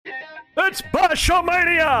It's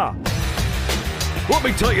Bashamania! Let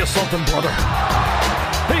me tell you something, brother.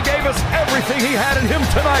 He gave us everything he had in him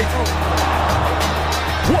tonight.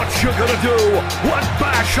 What you gonna do when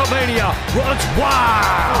Bashamania runs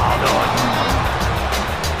wild on you?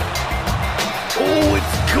 Oh,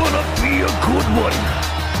 it's gonna be a good one.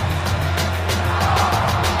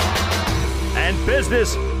 And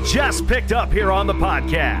business just picked up here on the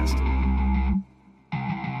podcast.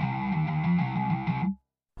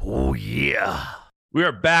 Oh, yeah. We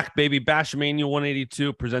are back, baby. Bashamania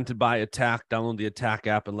 182, presented by Attack. Download the Attack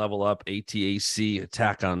app and level up. ATAC,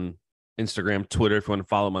 Attack on Instagram, Twitter, if you want to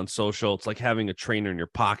follow them on social. It's like having a trainer in your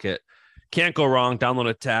pocket. Can't go wrong. Download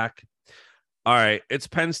Attack. All right, it's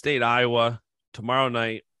Penn State, Iowa. Tomorrow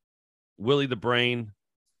night, Willie the Brain,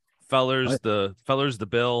 Fellers the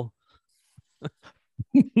Bill.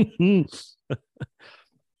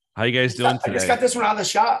 How you guys doing today? I just got this one out of the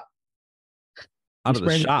shop. Out of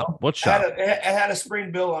the shop? What shop? It had a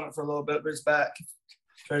sprained bill on it for a little bit, but it's back.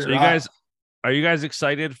 So are you guys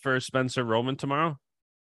excited for Spencer Roman tomorrow?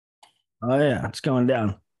 Oh yeah, it's going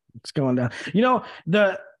down. It's going down. You know,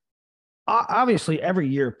 obviously every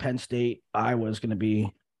year Penn State, Iowa is going to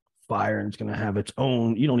be fire and it's going to have its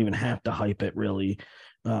own. You don't even have to hype it really,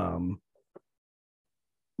 but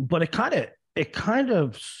it kind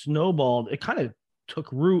of snowballed. It kind of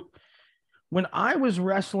took root when I was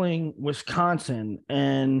wrestling Wisconsin,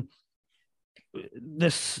 and the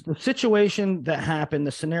situation that happened,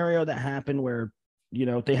 the scenario that happened where, you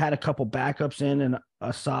know, they had a couple backups in and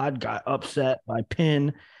Assad got upset by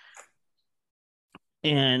pin.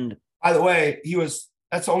 And by the way,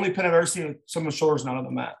 that's the only pin I've ever seen with someone's shoulders not on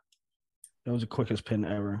the mat. That was the quickest pin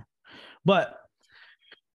ever. But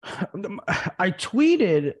I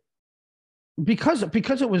tweeted because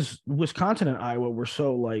it was Wisconsin and Iowa were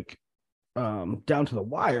so like down to the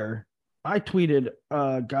wire. I tweeted,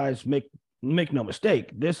 guys, make no mistake,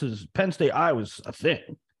 this is Penn State, Iowa's a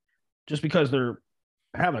thing. Just because they're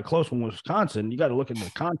having a close one with Wisconsin, you got to look into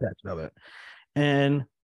the context of it. And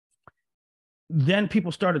then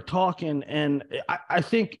people started talking, and I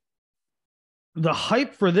think the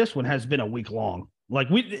hype for this one has been a week long. Like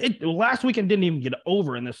last weekend didn't even get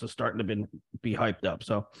over, and this is starting to be hyped up.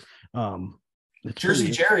 So,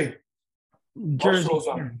 Jersey Jerry.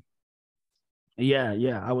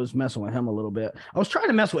 Yeah. I was messing with him a little bit. I was trying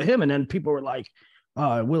to mess with him, and then people were like,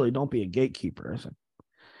 Willie, don't be a gatekeeper. I said,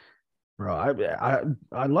 bro,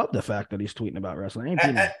 I love the fact that he's tweeting about wrestling.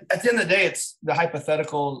 At the end of the day, it's the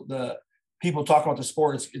hypothetical, the people talking about the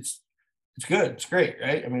sport. It's good. It's great,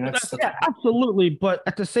 right? I mean, that's yeah, absolutely. But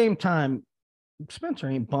at the same time, Spencer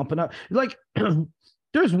ain't bumping up. Like,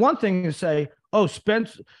 there's one thing to say, oh,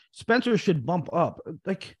 Spencer should bump up.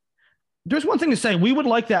 Like, there's one thing to say, we would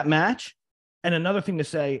like that match. And another thing to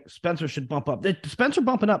say, Spencer should bump up. Spencer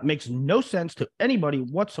bumping up makes no sense to anybody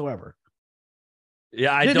whatsoever.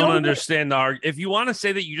 Yeah, I don't understand the argument. If you want to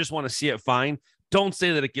say that you just want to see it, fine. Don't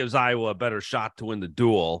say that it gives Iowa a better shot to win the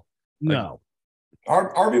duel. No.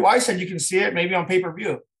 RBY said you can see it maybe on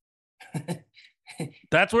pay-per-view.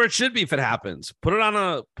 That's where it should be if it happens. Put it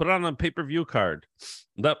on a pay-per-view card.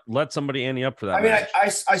 Let somebody ante up for that. I mean,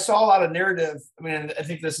 I saw a lot of narrative. I mean, I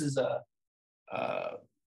think this is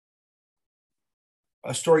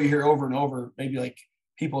a story you hear over and over, maybe like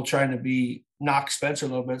people trying to knock Spencer a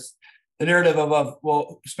little bit. The narrative of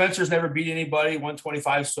well, Spencer's never beat anybody,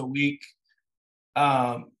 125 so weak.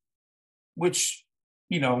 Which,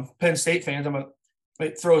 you know, Penn State fans,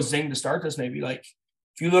 might throw a zing to start this maybe. Like,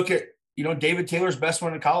 if you look at, you know, David Taylor's best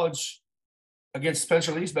win in college against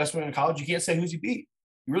Spencer Lee's best win in college, you can't say who's he beat.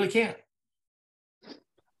 You really can't.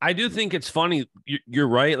 I do think it's funny. You're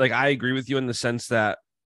right. Like, I agree with you in the sense that,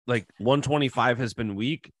 like, 125 has been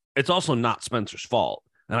weak. It's also not Spencer's fault.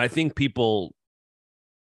 And I think people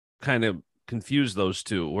kind of confuse those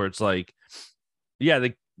two, where it's like, yeah,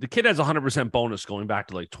 the kid has 100% bonus going back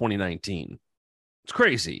to like 2019. It's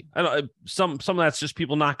crazy. I don't, some of that's just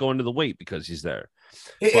people not going to the weight because he's there.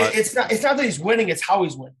 It's not that he's winning, it's how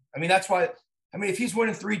he's winning. I mean, that's why, I mean, if he's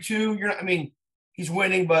winning 3-2, you're not, I mean, he's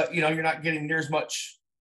winning, but you know, you're not getting near as much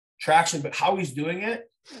traction, but how he's doing it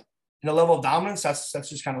in a level of dominance, that's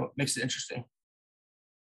just kind of what makes it interesting.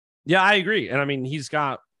 Yeah, I agree. And I mean, he's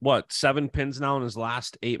got 7 pins now in his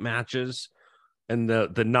last 8 matches. And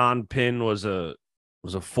the non-pin was a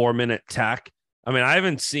 4-minute tech. I mean, I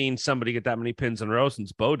haven't seen somebody get that many pins in a row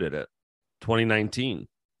since Bo did it, 2019.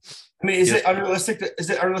 I mean, is it unrealistic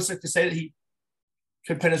to say that he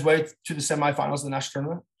could pin his way to the semifinals of the national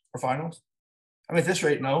tournament or finals? I mean, at this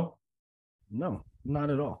rate, no. No, not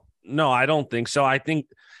at all. No, I don't think so. I think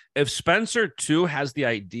if Spencer too has the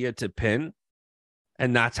idea to pin,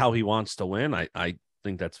 and that's how he wants to win, I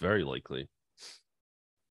think that's very likely.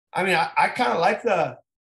 I mean, I kind of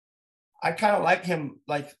like him,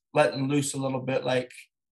 like letting loose a little bit, like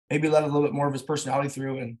maybe let a little bit more of his personality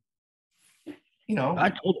through. And, I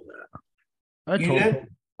told him that. you did?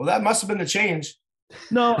 Well, that must have been the change.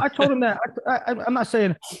 No, I told him that. I'm not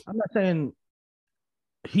saying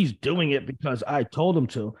he's doing it because I told him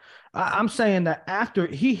to. I'm saying that after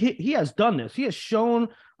he has done this, he has shown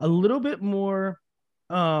a little bit more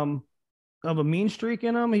of a mean streak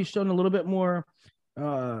in him. He's shown a little bit more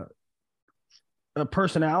a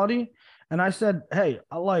personality. And I said, hey,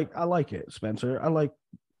 I like it, Spencer. I like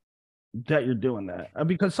that you're doing that.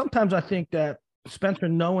 Because sometimes I think that Spencer,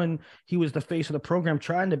 knowing he was the face of the program,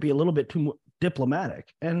 trying to be a little bit too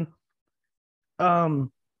diplomatic. And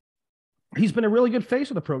he's been a really good face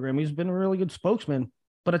of the program. He's been a really good spokesman.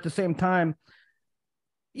 But at the same time,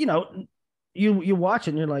 you watch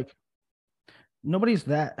it and you're like, nobody's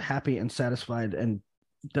that happy and satisfied and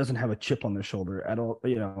doesn't have a chip on their shoulder at all,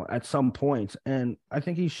 at some point. And I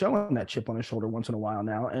think he's showing that chip on his shoulder once in a while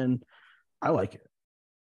now. And I like it.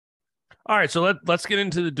 All right, so let's get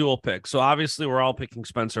into the dual pick. So obviously we're all picking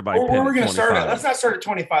Spencer by Where pin. are we going to start at? at? Let's not start at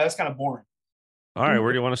 25. That's kind of boring. All right,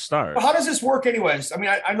 where do you want to start? Well, how does this work anyways? I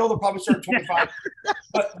mean, I know they'll probably start at 25,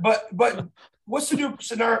 but what's the new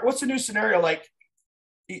scenario? What's the new scenario? Like,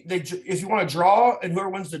 if you want to draw and whoever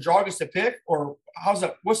wins the draw gets to pick, or how's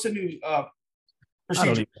that? What's the new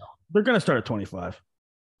procedure? They're going to start at 25.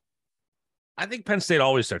 I think Penn State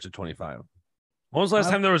always starts at 25. When was the last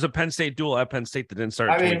time there was a Penn State duel at Penn State that didn't start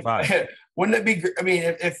at 25? Wouldn't it be? I mean,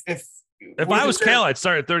 if I was Cal, I'd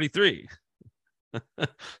start at 33.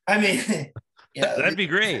 I mean, yeah, that'd be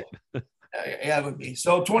great. Yeah, it would be.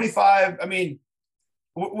 So 25. I mean,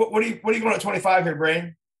 what are you going at 25 here,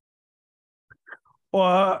 Brain?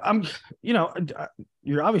 Well,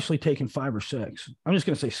 you're obviously taking 5 or 6. I'm just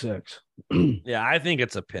going to say 6. Yeah, I think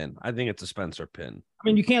it's a pin. I think it's a Spencer pin. I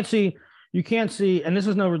mean, you can't see, and this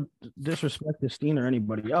is no disrespect to Steen or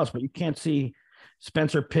anybody else, but you can't see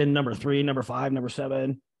Spencer pin number 3, number 5, number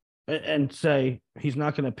 7, and say he's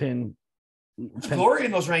not going to pin. Glory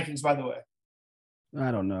in those rankings, by the way.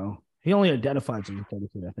 I don't know. He only identifies as a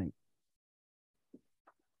 33, I think.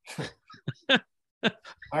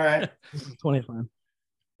 All right. 25.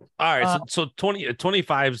 All right. So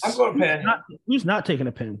 25's. I'm going to pin. Who's not taking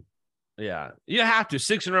a pin? Yeah. You have to.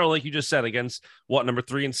 6 in a row, like you just said, against number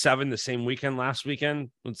 3 and 7 the same weekend last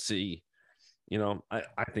weekend. Let's see. I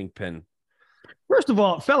think pin. First of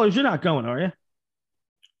all, fellas, you're not going, are you?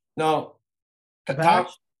 No.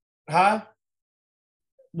 Huh?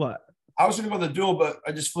 What? I was going to go to the duel, but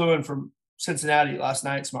I just flew in from Cincinnati last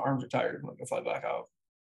night, so my arms are tired. I'm going to fly back out.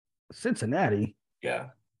 Cincinnati? Yeah.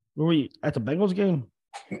 Were we at the Bengals game?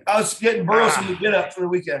 I was getting Burrows from the get up for the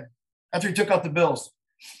weekend after he took out the Bills.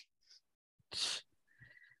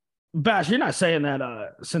 Bash, you're not saying that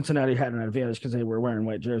Cincinnati had an advantage because they were wearing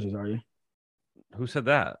white jerseys, are you? Who said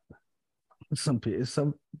that? Some.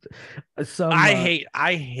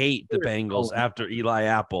 I hate the Bengals after Eli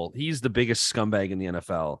Apple. He's the biggest scumbag in the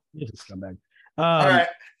NFL. He's a scumbag. All right.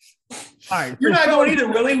 You're not going either,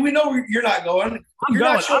 Willie. We know you're not going. I'm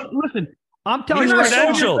going. Listen, I'm telling you right now.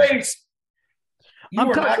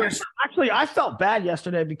 Actually, I felt bad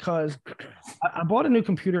yesterday because I bought a new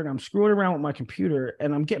computer and I'm screwing around with my computer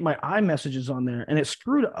and I'm getting my iMessages on there and it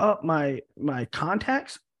screwed up my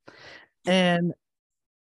contacts. And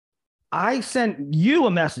I sent you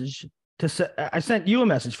a message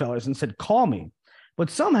fellas, and said, call me. But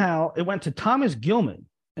somehow it went to Thomas Gilman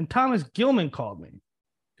and Thomas Gilman called me.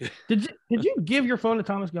 Did you give your phone to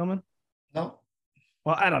Thomas Gilman? No.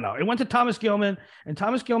 Well, I don't know. It went to Thomas Gilman, and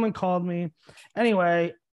Thomas Gilman called me.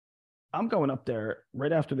 Anyway, I'm going up there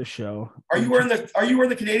right after the show. Are you wearing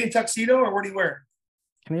the Canadian tuxedo, or what are you wearing?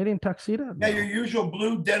 Canadian tuxedo? Yeah, your usual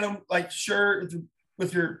blue denim shirt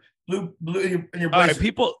with your blue in your blazer. All right,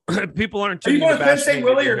 people aren't. Are you going to Penn State,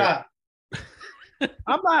 Willie, or not?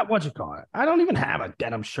 I'm not. What you call it? I don't even have a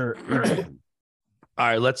denim shirt. All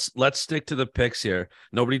right, let's stick to the picks here.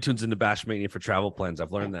 Nobody tunes into Bash Mania for travel plans.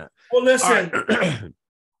 I've learned that. Well, listen. Right.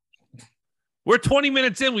 We're 20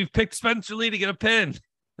 minutes in. We've picked Spencer Lee to get a pin.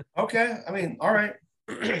 Okay. I mean, all right.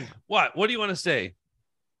 What do you want to say?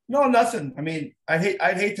 No, nothing. I mean, I'd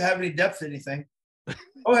hate to have any depth to anything.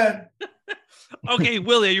 Go ahead. Okay,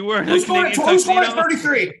 Willie, are you wearing who's going at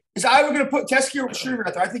 33? Is Iowa going to put Teskey or Schriever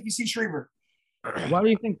out there? I think you see Schriever. Why do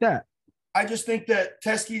you think that? I just think that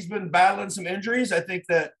Teskey's been battling some injuries. I think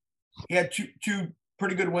that he had two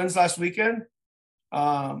pretty good wins last weekend.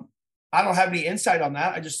 I don't have any insight on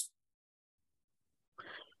that.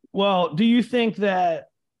 Well, do you think that,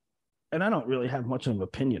 and I don't really have much of an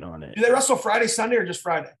opinion on it. Do they wrestle Friday, Sunday, or just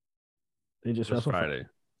Friday? They just This wrestle Friday.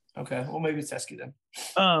 Okay, well maybe it's Teskey then.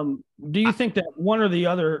 Do you think that one or the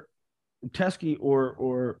other, Teskey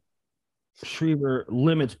or Shriver,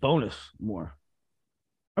 limits bonus more?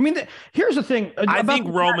 I mean, here's the thing. I think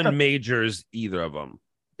Roman majors either of them.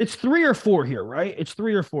 It's 3 or 4 here, right? It's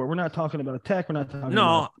 3 or 4. We're not talking about a tech. We're not talking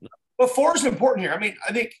about. But 4 is important here. I mean,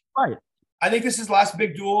 I think right. I think this is the last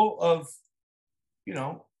big duel of,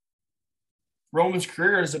 Roman's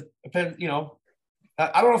career as a, I don't know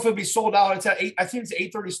if it'll be sold out. It's at 8. I think it's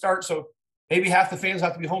 8:30 start, so maybe half the fans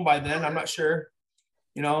have to be home by then. I'm not sure,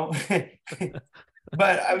 but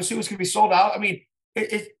I assume it's going to be sold out. I mean,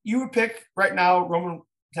 you would pick right now Roman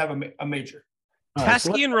to have a major.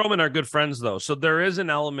 Teskey and Roman are good friends, though, so there is an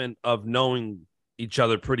element of knowing each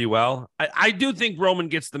other pretty well. I do think Roman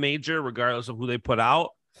gets the major regardless of who they put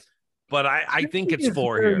out, but I think it's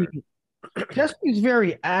 4 here. Teskey's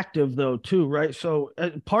very active, though, too, right? So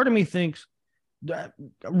part of me thinks that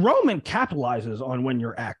Roman capitalizes on when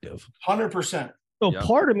you're active. 100%. So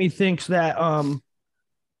part of me thinks that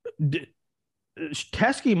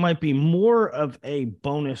Teskey might be more of a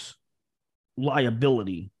bonus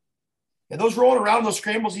liability. Yeah, those rolling around, those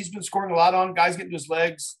scrambles he's been scoring a lot on, guys getting to his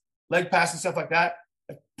legs, leg pass and stuff like that,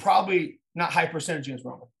 probably not high percentage against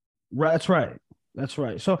Roman. Right, that's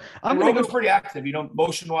right. So Roman's pretty active,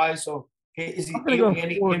 motion-wise. So is he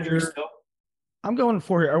any injuries still? I'm going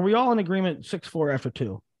 4 here. Are we all in agreement? 6-4 after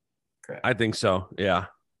 2. Correct. I think so. Yeah.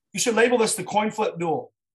 You should label this the coin flip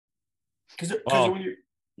duel.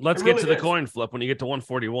 Let's get to the coin flip when you get to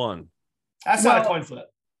 141. That's not a coin flip.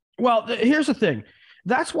 Well, here's the thing.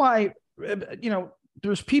 That's why,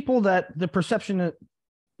 there's people that the perception that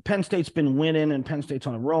Penn State's been winning and Penn State's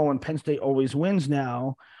on a roll and Penn State always wins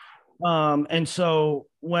now. And so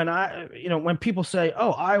when people say,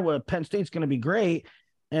 oh, Iowa, Penn State's going to be great,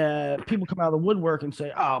 people come out of the woodwork and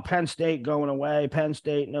say, oh, Penn State going away, Penn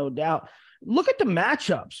State, no doubt. Look at the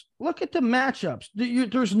matchups.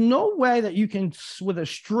 There's no way that you can, with a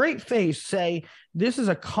straight face, say this is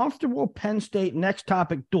a comfortable Penn State next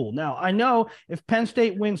topic duel. Now, I know if Penn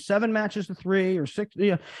State wins 7 matches to 3 or 6,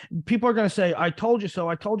 people are going to say, I told you so.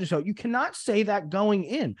 You cannot say that going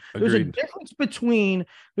in. Agreed. There's a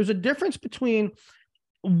difference between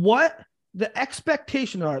what the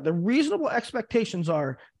expectations are, the reasonable expectations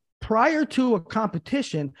are prior to a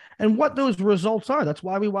competition and what those results are. That's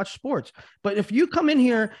why we watch sports. But if you coming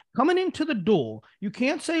into the duel, you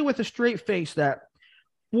can't say with a straight face that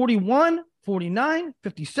 41, 49,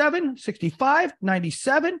 57, 65,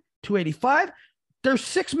 97, 285. There's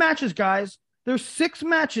 6 matches, guys. There's 6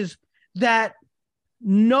 matches that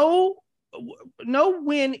no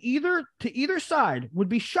win to either side would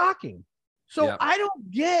be shocking. So I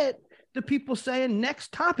don't get the people saying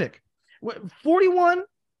next topic. 41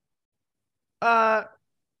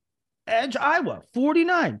 Edge Iowa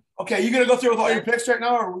 49. Okay, you gonna go through with all your picks right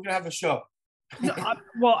now, or we're gonna have a show?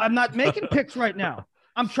 I'm not making picks right now.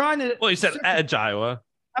 I'm trying to. Well, you said Edge Iowa.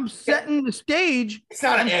 I'm setting the stage. It's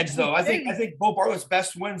not an edge though. I think Bo Bartlett's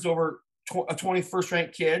best wins over a 21st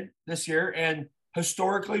ranked kid this year, and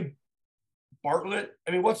historically, Bartlett.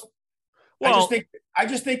 I mean, I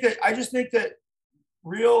just think that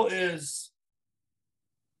Real is.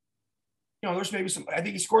 There's maybe some. I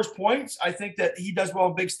think he scores points. I think that he does well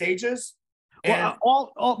on big stages. And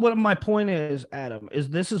what my point is, Adam, is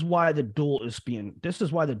this is why the duel is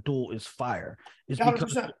fire. Is 100%.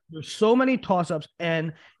 Because there's so many toss-ups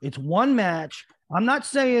and it's one match. I'm not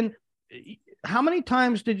saying how many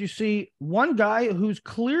times did you see one guy who's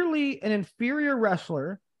clearly an inferior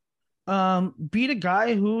wrestler beat a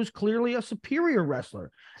guy who's clearly a superior wrestler,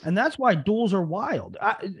 and that's why duels are wild.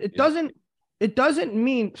 It doesn't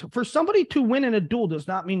mean for somebody to win in a duel does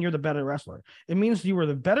not mean you're the better wrestler. It means you were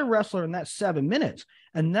the better wrestler in that 7 minutes.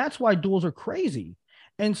 And that's why duels are crazy.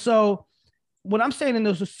 And so what I'm saying in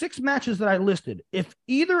those 6 matches that I listed, if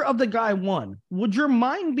either of the guy won, would your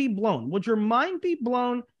mind be blown?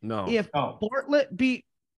 No. If Bartlett beat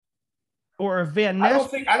or Van Ness?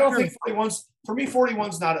 I don't think 41's for me.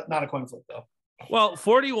 41's not a coin flip though. Well,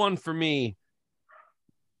 41 for me.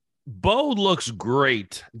 Bo looks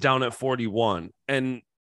great down at 41, and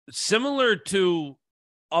similar to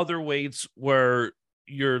other weights where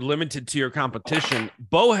you're limited to your competition,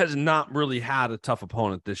 Bo has not really had a tough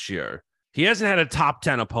opponent this year. He hasn't had a top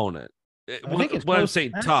 10 opponent. When I'm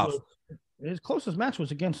saying tough, his closest match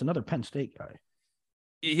was against another Penn State guy.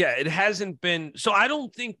 Yeah, it hasn't been. So I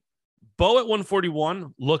don't think Bo at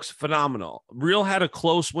 141 looks phenomenal. Real had a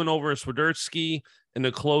close win over Swiderski and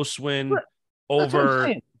a close win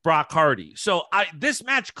over Brock Hardy. So this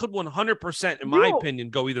match could 100%, in my opinion,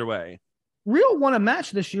 go either way. Real won a match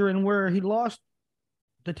this year in where he lost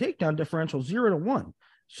the takedown differential 0-1.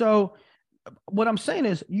 So what I'm saying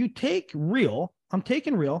is you take real. I'm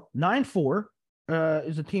taking real. 9-4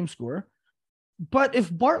 is a team score. But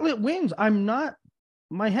if Bartlett wins,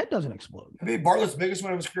 my head doesn't explode. I mean, Bartlett's biggest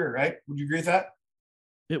win of his career, right? Would you agree with that?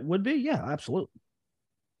 It would be, yeah, absolutely.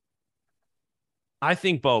 I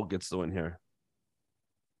think Bo gets the win here.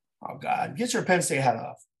 Oh, God. Get your Penn State hat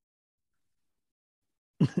off.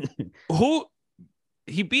 Who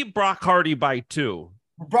he beat Brock Hardy by 2.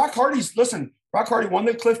 Brock Hardy won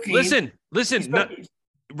the Cliff Keen. Listen.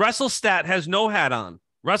 WrestleStat has no hat on.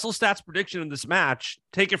 WrestleStat's prediction in this match,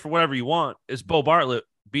 take it for whatever you want, is Bo Bartlett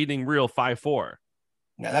beating Real 5-4.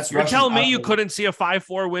 Yeah, that's You're telling me you couldn't see a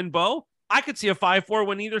 5-4 win, Bo? I could see a 5-4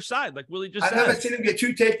 win either side, like Willie just said. I haven't seen him get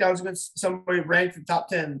 2 takedowns against somebody ranked in top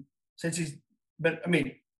 10 since he's been. I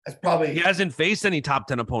mean, that's probably. He hasn't faced any top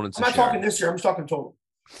 10 opponents. I'm not talking this year. I'm just talking total.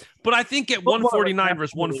 But I think at 149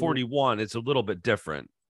 versus 141, it's a little bit different.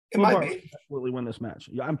 It might be. Absolutely win this match.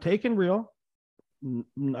 I'm taking Real.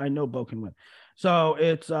 I know Bo can win. So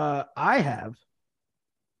it's I have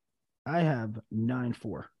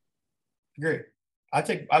 9-4. Great. I'll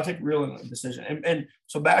take Real in the decision. And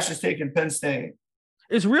so Bash is taking Penn State.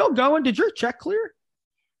 Is Real going? Did your check clear?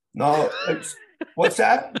 No. What's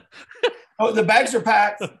that? Oh, the bags are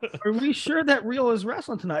packed. Are we sure that Real is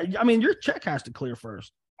wrestling tonight? I mean, your check has to clear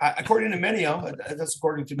first. According to Minio. That's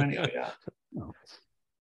according to Minio, yeah. No.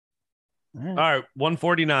 All right,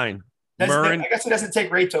 149. I guess it doesn't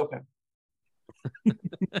take Ray Token.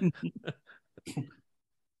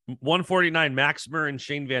 149, Max Murren,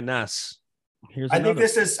 Shane Van Ness. I think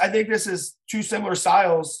this is 2 similar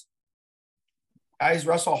styles. Guys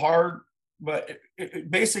wrestle hard, but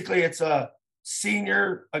basically it's a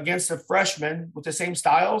senior against a freshman with the same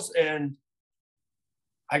styles, and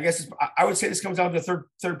I guess I would say this comes down to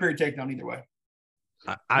third period takedown either way.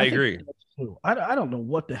 I agree. I don't know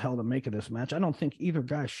what the hell to make of this match. I don't think either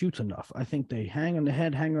guy shoots enough. I think they hang on the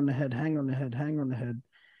head.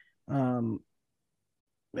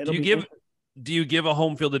 Do you give a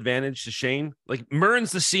home field advantage to Shane? Like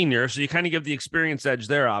Murren's the senior, so you kind of give the experience edge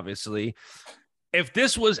there, obviously. If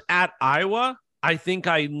this was at Iowa, I think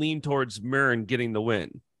I lean towards Murren getting the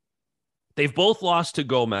win. They've both lost to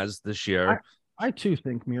Gomez this year. I too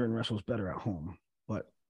think Murren wrestles better at home, but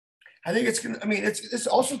I think it's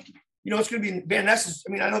also, it's going to be Van Ness.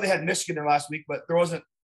 I mean, I know they had Michigan there last week, but there wasn't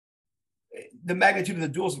the magnitude of the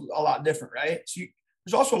duels was a lot different, right? So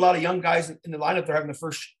there's also a lot of young guys in the lineup. They're having the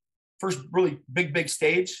first really big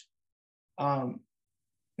stage. I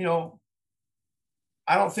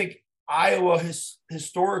don't think Iowa has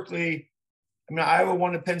historically. I mean, Iowa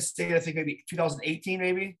won to Penn State. I think maybe 2018,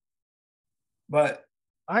 maybe. But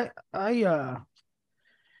I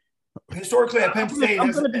historically at Penn State,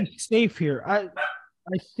 I'm going to be safe here. I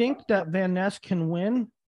think that Van Ness can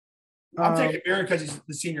win. I'm taking Murren because he's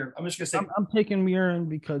the senior. I'm just going to say I'm taking Murren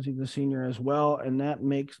because he's the senior as well, and that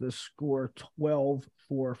makes the score 12-4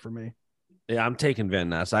 for me. Yeah, I'm taking Van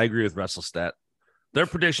Ness. I agree with WrestleStat. Their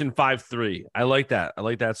prediction 5-3. I like that. I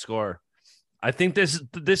like that score. I think this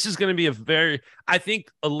is going to be I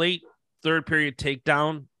think a late third period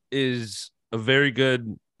takedown is a very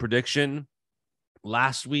good prediction.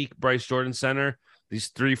 Last week, Bryce Jordan Center, these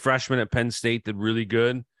 3 freshmen at Penn State did really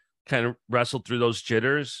good, kind of wrestled through those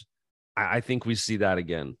jitters. I think we see that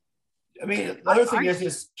again. I mean, the other thing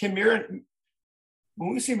is can Murren,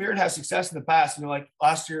 when we see Murren have success in the past, like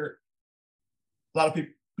last year, a lot of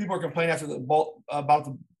people are complaining after about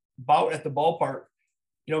the bout at the ballpark.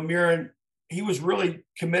 Murren, he was really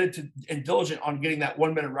committed to and diligent on getting that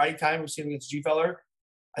 1 minute riding time. We've seen against G-Feller.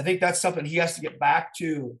 I think that's something he has to get back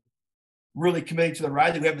to, really committing to the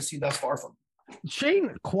ride that we haven't seen thus far from him.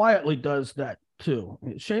 Shane quietly does that too.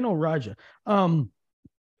 Shane O'Raja.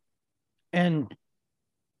 And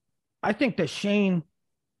I think Shane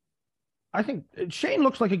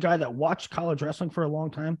looks like a guy that watched college wrestling for a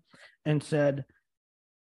long time and said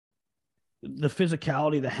the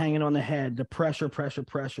physicality, the hanging on the head, the pressure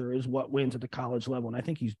is what wins at the college level. And I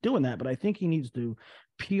think he's doing that, but I think he needs to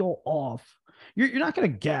peel off. You're not going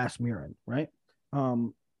to gas Murren, right? I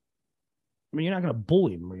mean, you're not going to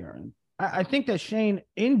bully Murren. I think that Shane,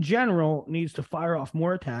 in general, needs to fire off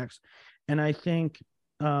more attacks. And I think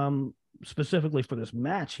specifically for this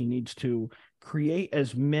match, he needs to create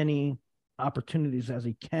as many opportunities as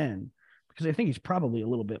he can, because I think he's probably a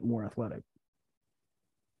little bit more athletic.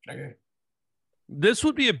 Okay. This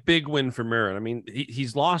would be a big win for Murren. I mean,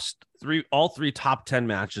 he's lost all three top 10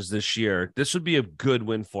 matches this year. This would be a good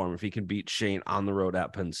win for him if he can beat Shane on the road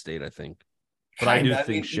at Penn State, I think. But I do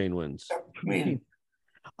think Shane wins. I mean,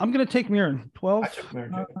 I'm going to take Murren.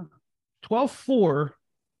 12-4.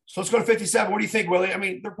 So let's go to 57. What do you think, Willie? I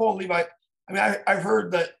mean, they're pulling Levi. I mean, I've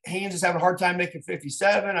heard that Haynes is having a hard time making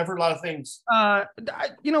 57. I've heard a lot of things.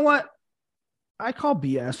 You know what? I call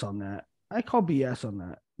BS on that.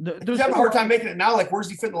 He's having a hard time making it now. Like, where's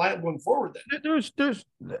he fit in the lineup going forward then?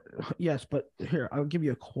 Yes, but here, I'll give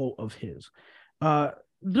you a quote of his.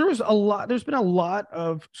 There's been a lot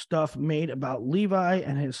of stuff made about Levi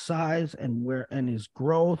and his size and his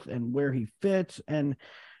growth and where he fits. And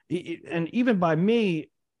even by me,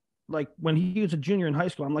 like when he was a junior in high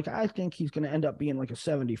school, I'm like, I think he's going to end up being like a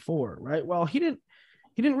 74, right? Well, he didn't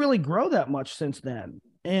really grow that much since then.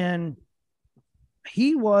 And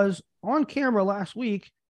he was on camera last week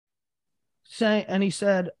he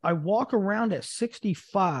said, I walk around at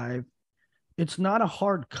 65. It's not a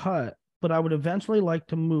hard cut, but I would eventually like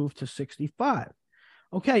to move to 65.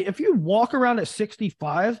 Okay, if you walk around at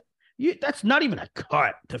 65, that's not even a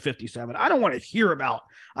cut to 57. I don't want to hear about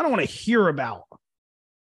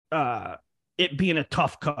it being a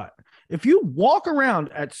tough cut. If you walk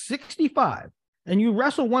around at 65 and you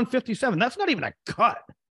wrestle 157, that's not even a cut.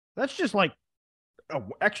 That's just like an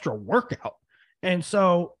extra workout. And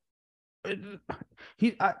so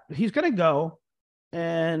he's going to go.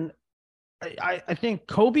 And I think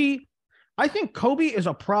Kobe is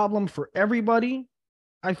a problem for everybody.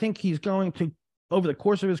 I think he's going to, over the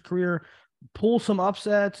course of his career, pull some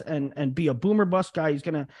upsets and be a boomer bust guy.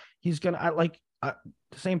 The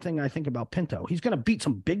same thing I think about Pinto. He's going to beat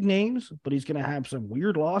some big names, but he's going to have some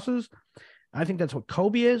weird losses. I think that's what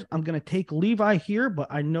Kobe is. I'm going to take Levi here, but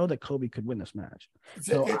I know that Kobe could win this match.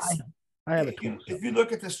 So I have a twin. If you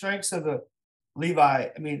look at the strengths of the Levi,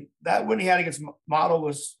 I mean, that win he had against Model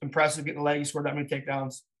was impressive, getting the leg, he scored that many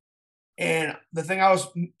takedowns. And the thing I was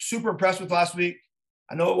super impressed with last week,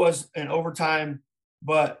 I know it was in overtime,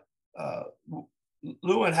 but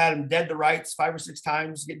Lewin had him dead to rights 5 or 6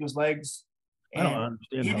 times, getting his legs. And I don't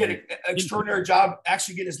understand. He did an extraordinary job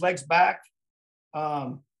actually getting his legs back.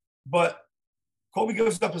 But Kobe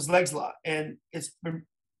gives up his legs a lot. And it's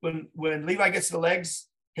when Levi gets to the legs,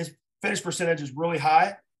 his finish percentage is really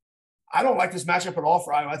high. I don't like this matchup at all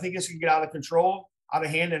for Iowa. I think this can get out of control, out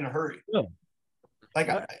of hand in a hurry. Yeah.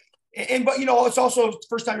 But it's also the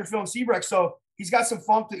first time you're feeling Seabreak, so he's got some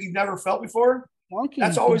funk that you've never felt before. Funky.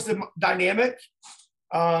 That's always the dynamic.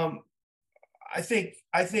 I think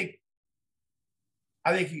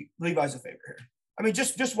Levi's a favorite here. I mean,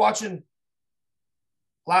 just watching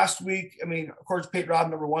last week. I mean, of course, Peyton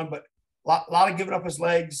Robb #1, but a lot of giving up his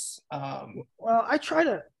legs. Well, I try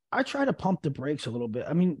to pump the brakes a little bit.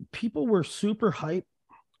 I mean, people were super hyped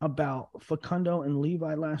about Facundo and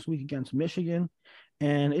Levi last week against Michigan.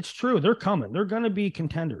 And it's true. They're coming. They're going to be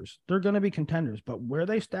contenders. But where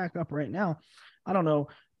they stack up right now, I don't know.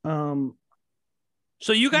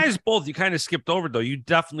 So you guys you kind of skipped over, though. You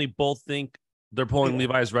definitely both think they're pulling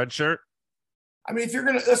Levi's red shirt? I mean, if you're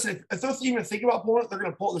going to listen, if they're even thinking about pulling it, they're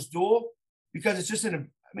going to pull this duel because it's just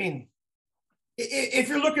if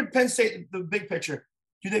you're looking at Penn State, the big picture,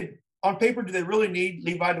 do they really need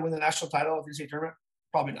Levi to win the national title of the NCAA tournament?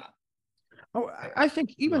 Probably not. Oh, I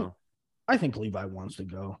think Levi wants to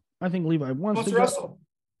go. I think Levi wants to wrestle.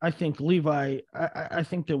 I think Levi. I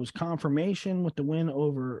think there was confirmation with the win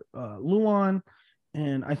over Luan,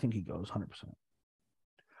 and I think he goes 100%.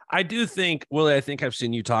 I do think, Willie. I think I've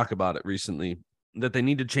seen you talk about it recently that they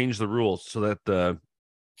need to change the rules so that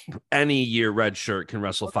any year red shirt can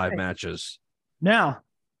wrestle 5 matches. Now,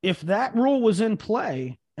 if that rule was in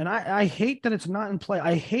play, and I hate that it's not in play.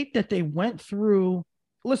 I hate that they went through.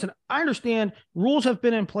 Listen, I understand rules have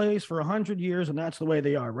been in place for 100 years and that's the way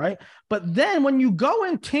they are, right? But then when you go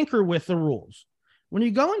and tinker with the rules,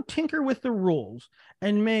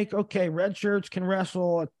 and make, okay, red shirts can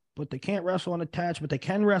wrestle, but they can't wrestle unattached, but they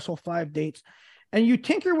can wrestle 5 dates, and you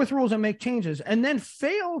tinker with rules and make changes and then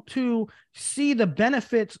fail to see the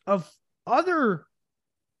benefits of other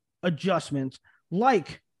adjustments,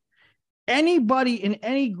 like anybody in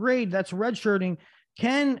any grade that's redshirting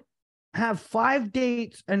can have 5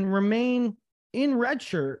 dates and remain in red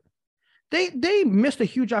shirt. They missed a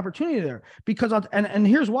huge opportunity there because and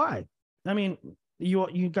here's why. I mean,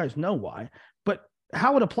 you guys know why, but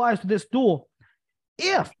how it applies to this duel.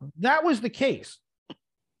 If that was the case,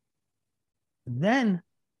 then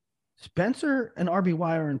Spencer and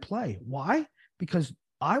RBY are in play. Why? Because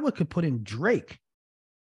Iowa could put in Drake.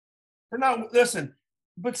 We're not listen,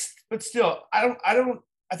 but still, I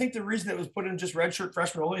think the reason it was put in just redshirt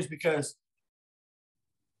freshman only is because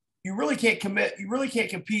you really can't commit. You really can't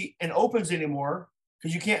compete in opens anymore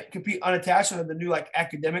because you can't compete unattached under the new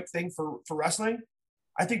academic thing for wrestling.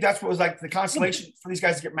 I think that's what was the consolation for these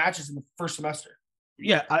guys to get matches in the first semester.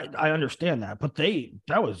 Yeah, I understand that, but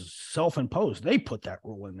that was self-imposed. They put that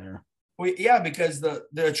rule in there. Well, yeah, because the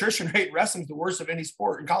attrition rate in wrestling is the worst of any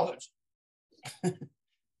sport in college.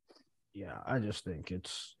 Yeah, I just think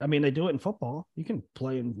I mean, they do it in football. You can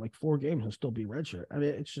play in like 4 games and still be redshirt. I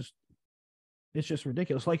mean, it's just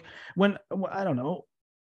ridiculous. Like when, I don't know,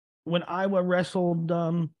 when Iowa wrestled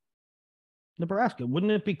Nebraska,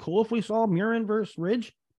 wouldn't it be cool if we saw Murin versus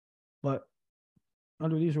Ridge? But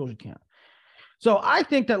under these rules, you can't. So I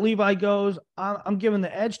think that Levi goes. I'm giving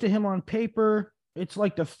the edge to him on paper. It's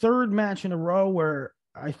like the 3rd match in a row where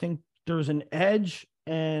I think there's an edge,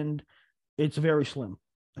 and it's very slim.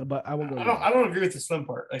 But I will go. I don't agree with the slim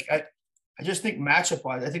part. Like I just think matchup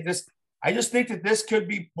wise, I just think that this could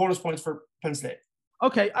be bonus points for Penn State.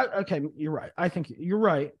 Okay, okay, you're right. I think you're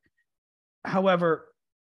right. However,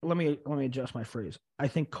 let me adjust my phrase. I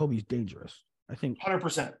think Kobe's dangerous. I think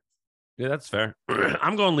 100%. Yeah, that's fair.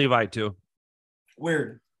 I'm going Levi too.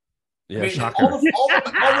 Weird. Yeah, I mean, shocker.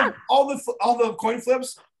 all the coin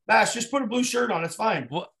flips. Bash, just put a blue shirt on. It's fine.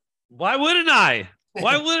 Why wouldn't I?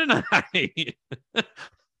 Why wouldn't I?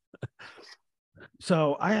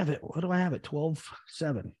 So I have it. What do I have it?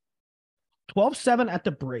 12-7. 12-7 at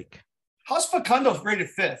the break. How's Facundo rated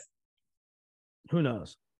 5th? Who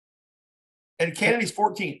knows? And Kennedy's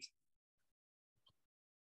 14th.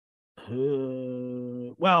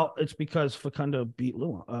 Well, it's because Facundo beat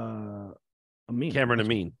Amin. Cameron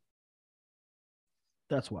Amin.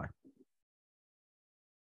 That's why.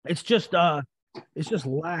 It's just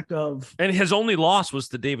lack of. And his only loss was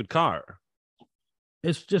to David Carr.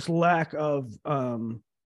 It's just lack of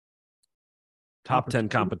top 10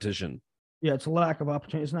 competition. Yeah, it's a lack of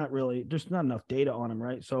opportunity. It's not really. There's not enough data on him,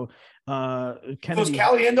 right? So, Kennedy. So is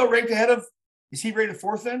Caliendo ranked ahead of? Is he rated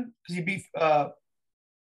 4th then? Because he beat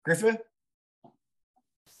Griffith.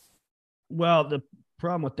 Well, the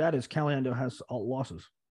problem with that is Caliendo has all losses.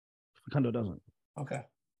 Facundo doesn't. Okay.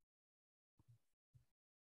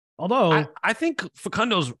 Although I think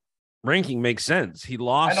Facundo's ranking makes sense. He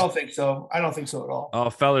lost. I don't think so. I don't think so at all. Oh,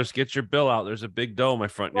 fellas, get your bill out. There's a big dough in my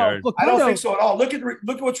front yard. I don't think so at all. Look at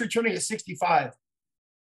what's returning at 65.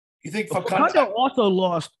 You think Facundo also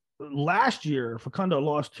lost last year? Facundo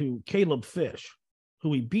lost to Caleb Fish,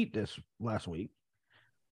 who he beat this last week.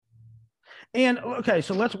 And okay,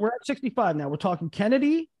 so we're at 65 now. We're talking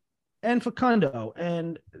Kennedy and Facundo,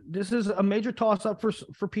 and this is a major toss-up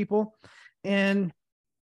for people. And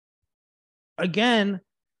again,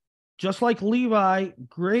 just like Levi,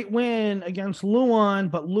 great win against Luan,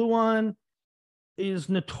 but Luan is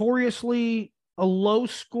notoriously a low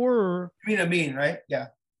scorer. Amin, right? Yeah.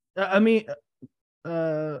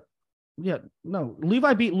 Yeah, no,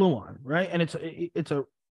 Levi beat Luan, right? And so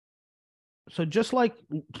just like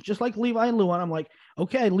Levi and Luan, I'm like,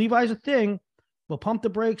 okay, Levi's a thing, but pump the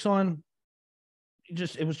brakes on.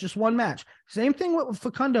 It was just one match. Same thing with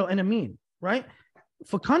Facundo and Amin, right?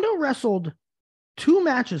 Facundo wrestled 2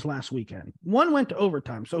 matches last weekend. One went to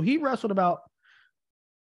overtime. So he wrestled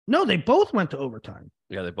they both went to overtime.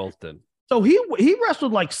 Yeah, they both did. So he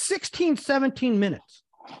wrestled like 16, 17 minutes.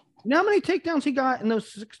 You know how many takedowns he got in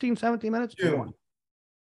those 16, 17 minutes? 2. 1.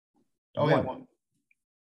 Oh, yeah, 1.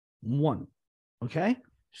 1. Okay.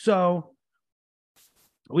 So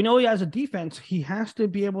we know he has a defense. He has to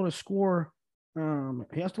be able to score.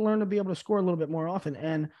 He has to learn to be able to score a little bit more often.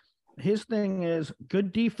 And his thing is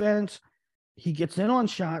good defense. He gets in on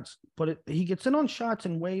shots, but he gets in on shots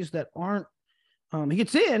in ways that aren't. He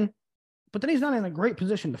gets in, but then he's not in a great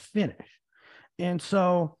position to finish. And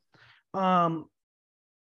so, I'm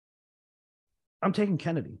taking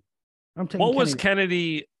Kennedy. What was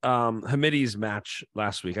Kennedy Hamidi's match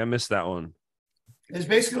last week? I missed that one. It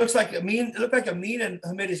basically looks like Amin. It looked like Amin and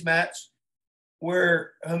Hamidi's match,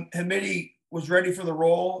 where Hamidi was ready for the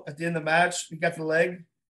roll at the end of the match. He got the leg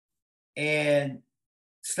and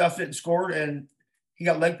stuffed it and scored, and he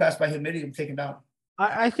got leg passed by Hamidi and taken down.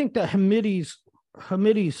 I think that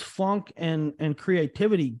Hamidi's funk and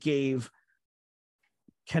creativity gave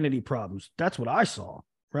Kennedy problems. That's what I saw,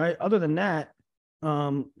 right? Other than that,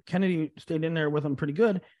 Kennedy stayed in there with him pretty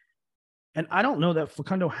good. And I don't know that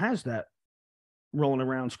Facundo has that rolling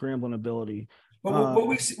around, scrambling ability. But what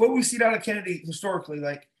we see out of Kennedy historically,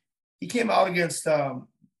 like he came out against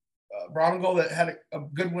Bronigal that had a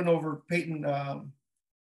good win over Peyton,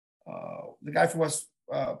 the guy from what's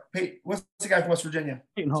the guy from West Virginia?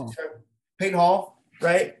 Peyton Hall,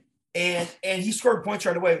 right? And he scored points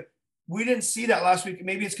right away. We didn't see that last week.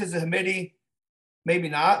 Maybe it's because of Hamidi, maybe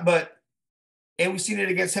not, and we've seen it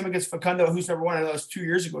against Facundo, who's number 1. I know it was 2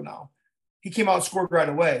 years ago now. He came out and scored right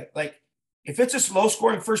away. Like, if it's a slow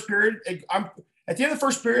scoring first period, I'm at the end of the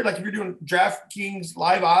first period, like if you're doing DraftKings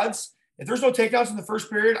live odds, if there's no takedowns in the first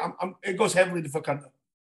period, it goes heavily to Facundo.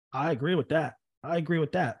 I agree with that.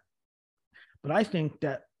 but I think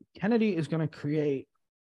that Kennedy is going to create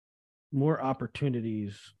more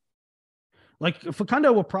opportunities. Like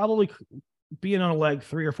Facundo will probably be in on a leg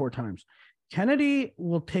 3 or 4 times. Kennedy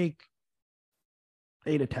will take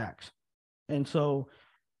 8 attacks. And so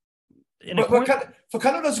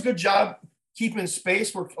Facundo does a good job keeping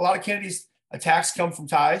space where a lot of Kennedy's attacks come from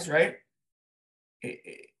ties, right?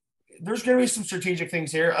 There's going to be some strategic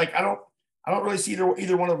things here. Like I don't really see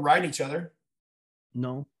either one of them riding each other.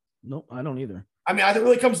 No, I don't either. I mean, I think it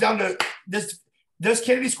really comes down to this. Does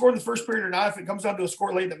Kennedy score in the first period or not? If it comes down to a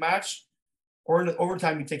score late in the match or in the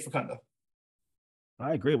overtime, you take Facundo.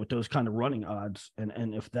 I agree with those kind of running odds.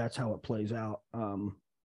 And if that's how it plays out,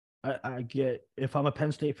 I get, if I'm a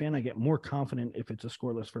Penn State fan, I get more confident if it's a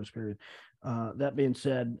scoreless first period. That being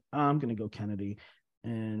said, I'm going to go Kennedy,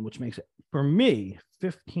 and which makes it for me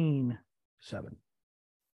 15-7.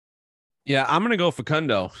 Yeah, I'm going to go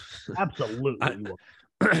Facundo. Absolutely.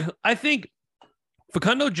 I think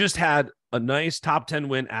Facundo just had a nice top 10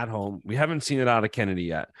 win at home. We haven't seen it out of Kennedy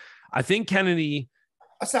yet. I think Kennedy.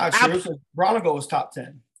 That's not true. Bronigo was top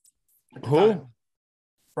 10. Who?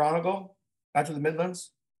 Bronigo after the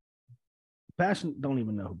Midlands. Passion don't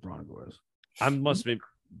even know who Bronigo is. I must be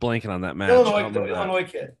blanking on that match. Illinois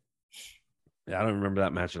kid. Yeah, I don't remember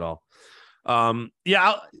that match at all.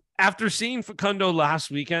 After seeing Facundo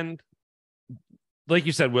last weekend, like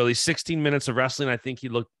you said, Willie, 16 minutes of wrestling, I think he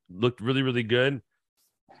looked really, really good.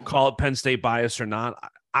 Call it Penn State bias or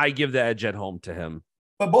not, I give the edge at home to him.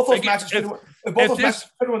 But both those matches could have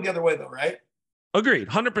went the other way, though, right? Agreed,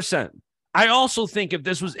 100%. I also think if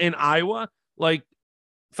this was in Iowa, like,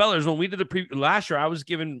 fellas, when we did the last year, I was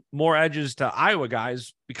giving more edges to Iowa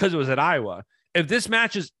guys because it was at Iowa. If this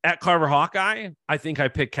match is at Carver Hawkeye, I think I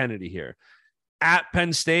pick Kennedy here. At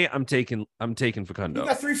Penn State, I'm taking Facundo. You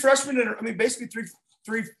got 3 freshmen, basically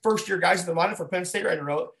three first-year guys in the lineup for Penn State right in a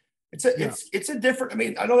row. It's a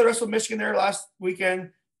different. I know they wrestled Michigan there last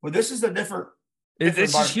weekend, but this is a different.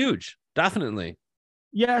 This is huge, definitely.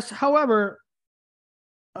 Yes, however,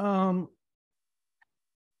 Penn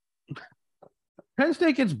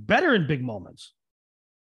State gets better in big moments.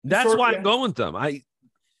 That's why I'm going with them.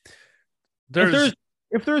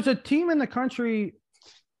 If there's a team in the country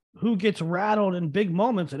who gets rattled in big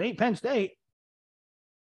moments, it ain't Penn State.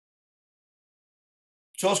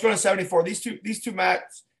 So let's go to 74. These two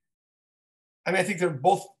matches. I think they're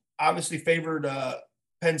both obviously favored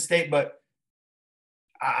Penn State, but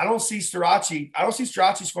I don't see Strachey.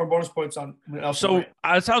 Scoring bonus points on Nelson. So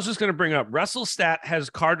as I was just going to bring up, WrestleStat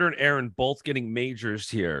has Carter and Aaron both getting majors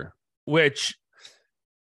here, which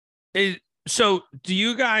is so. Do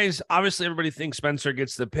you guys? Obviously, everybody thinks Spencer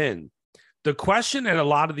gets the pin. The question at a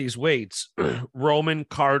lot of these weights, Roman,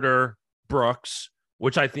 Carter, Brooks,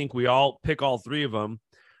 which I think we all pick all 3 of them.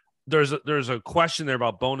 There's a question there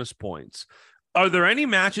about bonus points. Are there any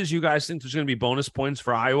matches you guys think there's going to be bonus points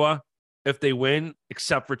for Iowa if they win,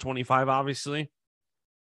 except for 25, obviously?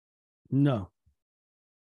 No.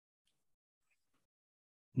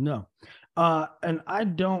 And I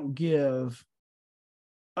don't give.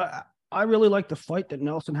 I really like the fight that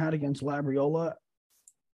Nelson had against Labriola.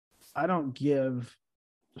 I don't give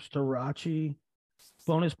Strachey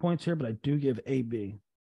bonus points here, but I do give AB.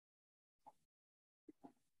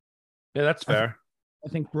 Yeah, that's fair. I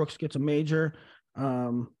think Brooks gets a major.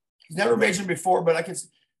 He's never majored before, but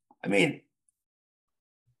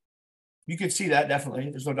you could see that definitely.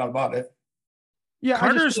 There's no doubt about it. Yeah,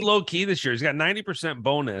 Carter's low key this year. He's got 90%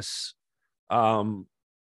 bonus.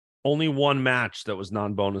 Only one match that was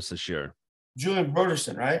non-bonus this year. Julian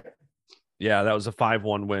Broderson, right? Yeah, that was a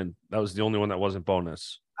 5-1 win. That was the only one that wasn't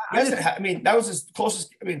bonus. That was his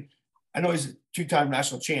closest. I know he's a 2-time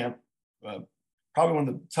national champ. Probably one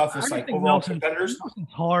of the toughest overall competitors.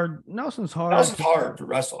 Nelson's hard to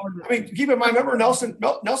wrestle. Keep in mind, remember Nelson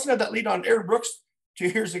had that lead on Aaron Brooks 2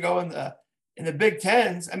 years ago in the Big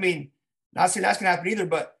Tens. Not saying that's gonna happen either,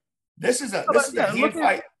 but this is a hand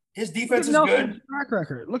fight. His defense is good.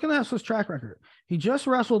 Look at Nelson's track record. He just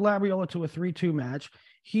wrestled Labriola to a 3-2 match.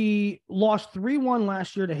 He lost 3-1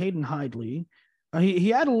 last year to Hayden Hidley. He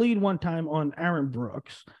had a lead one time on Aaron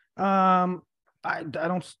Brooks. Carter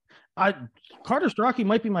Strachey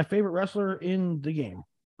might be my favorite wrestler in the game.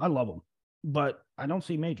 I love him, but I don't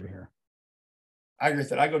see major here. I agree with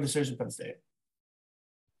that. I go decision Penn State.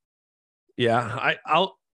 Yeah,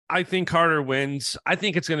 I think Carter wins. I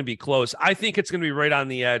think it's going to be close. I think it's going to be right on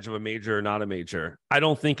the edge of a major or not a major. I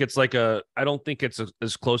don't think it's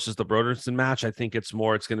as close as the Broderson match. I think it's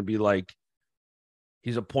going to be like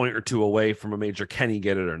he's a point or 2 away from a major. Can he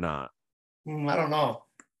get it or not? I don't know.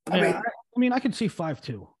 I could see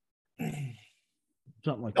 5-2.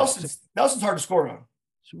 Something like that. Nelson's hard to score on.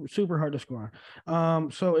 Super hard to score.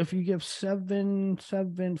 So if you give 7,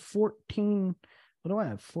 14, what do I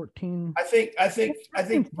have? 14. I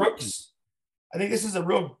think Brooks. I think this is a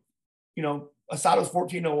real, Asato's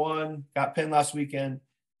 14-1, got pinned last weekend.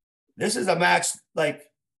 This is a match like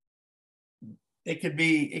it could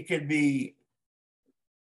be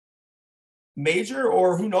major,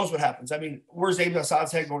 or who knows what happens. I mean, where's Abe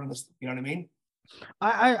Assad's head going in this? You know what I mean?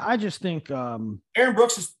 I just think Aaron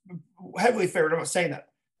Brooks is heavily favored. I'm not saying that.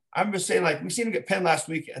 I'm just saying, like, we seen him get pinned last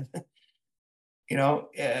weekend.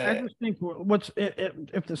 I just think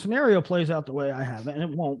if the scenario plays out the way I have it, and it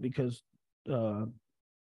won't, because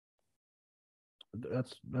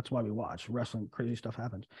that's why we watch wrestling. Crazy stuff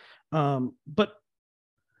happens. But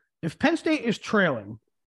if Penn State is trailing,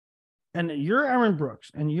 and you're Aaron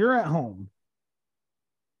Brooks, and you're at home,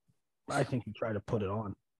 I think you try to put it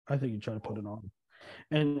on.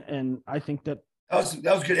 And I think that was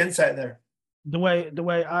good insight there. The way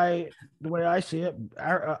I see it,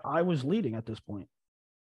 I was leading at this point.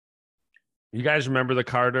 You guys remember the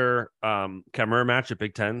Carter Kemmerer match at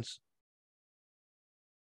Big Tens?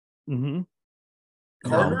 Mm-hmm.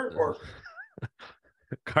 Carter or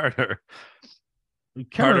Carter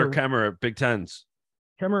Kemmerer at Big Tens.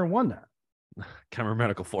 Kemmerer won that. Kemmerer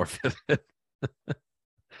medical forfeit.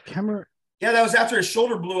 Kemmerer. Yeah, that was after his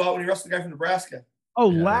shoulder blew out when he wrestled the guy from Nebraska. Oh,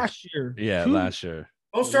 yeah. Last year. Yeah, last year.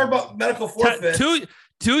 Don't start about medical forfeit.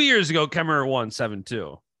 2 years ago, Kemmerer won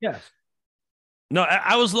 7-2. Yes. No,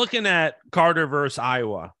 I was looking at Carter versus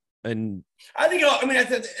Iowa, and I think at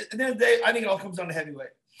the end of the day, I think it all comes down to heavyweight.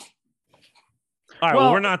 All right,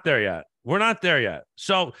 well, we're not there yet.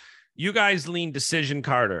 So you guys lean decision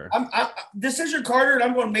Carter. I'm decision Carter, and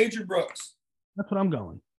I'm going Major Brooks. That's what I'm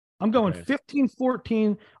going. I'm going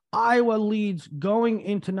 15-14. Iowa leads going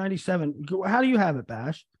into 97. How do you have it,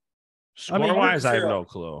 Bash? Score-wise, I have no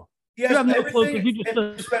clue. You have no clue because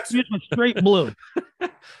you just went straight blue.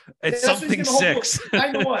 It's something 6.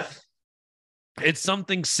 9-1. It's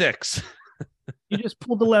something 6. You just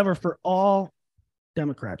pulled the lever for all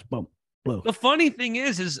Democrats. Boom. Blue. The funny thing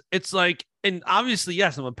is it's like, and obviously,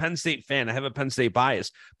 yes, I'm a Penn State fan. I have a Penn State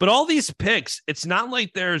bias, but all these picks, it's not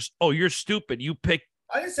like there's, oh, you're stupid. You picked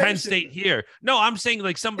Penn State here. No, I'm saying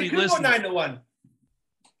like somebody listening. 9-1.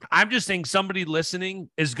 I'm just saying somebody listening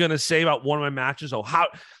is going to say about one of my matches. Oh, how,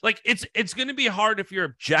 like it's going to be hard if you're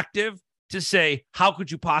objective to say, how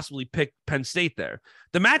could you possibly pick Penn State there?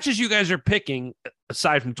 The matches you guys are picking,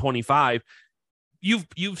 aside from 25,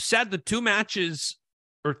 you've said the 2 matches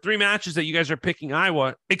or 3 matches that you guys are picking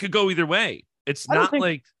Iowa, it could go either way. It's not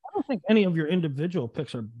like, I don't think any of your individual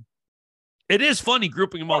picks are. It is funny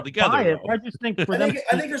grouping them all together. I just think I think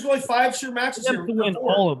there's only 5 sure matches here. To win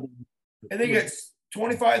all of them. I think it's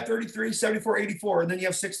 25, 33, 74, 84, and then you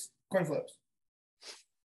have 6 coin flips.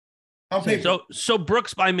 So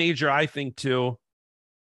Brooks by major, I think too.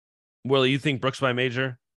 Willie, you think Brooks by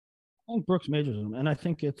major? I think Brooks majors them, and I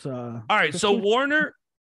think it's all right. 15, so Warner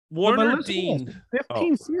Dean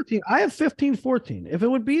 15-14. I have 15-14. If it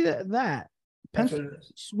would be that Penn State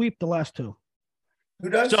sweep the last 2. Who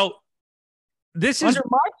does? So this under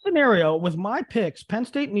my scenario with my picks, Penn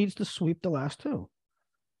State needs to sweep the last 2.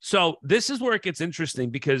 So this is where it gets interesting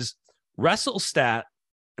because WrestleStat,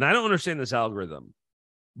 and I don't understand this algorithm,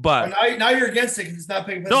 but now you're against it because it's not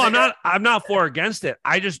picking. No, I'm not for or against it.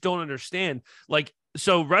 I just don't understand. Like,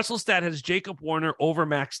 so WrestleStat has Jacob Warner over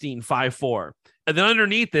Max Dean 5-4, and then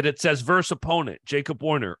underneath it says verse opponent Jacob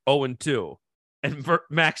Warner 0-2, and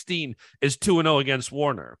Max Dean is 2-0 against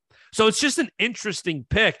Warner. So it's just an interesting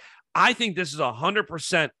pick. I think this is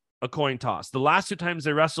 100% a coin toss. The last 2 times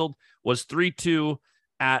they wrestled was 3-2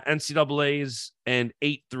 at NCAA's and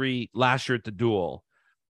 8-3 last year at the Duel.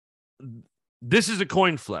 This is a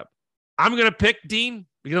coin flip. I'm going to pick Dean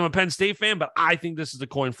because I'm a Penn State fan, but I think this is a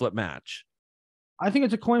coin flip match. I think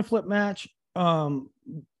it's a coin flip match. There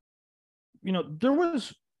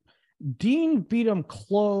was Dean beat him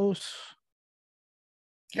close.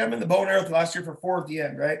 Got him in the bow and arrow last year for 4 at the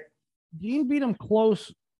end, right? Dean beat him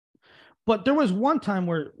close. But there was one time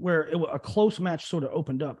where a close match sort of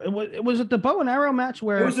opened up. It was at the bow and arrow match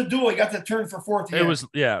where it was a duel. He got the turn for 4th. It was,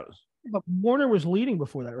 yeah. But Warner was leading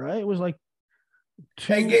before that, right? It was like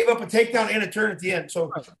he gave up a takedown and a turn at the end.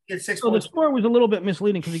 So it's 6 points. The score was a little bit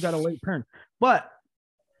misleading because he got a late turn. But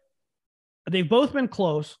they've both been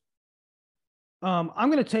close. I'm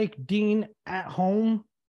going to take Dean at home,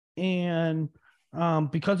 and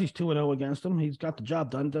because he's 2-0 against him, he's got the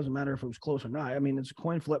job done. It doesn't matter if it was close or not. I mean, it's a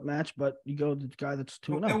coin flip match, but you go to the guy that's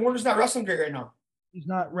 2-0. And Warner's not wrestling great right now. He's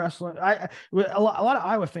not wrestling. A lot of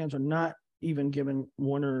Iowa fans are not even giving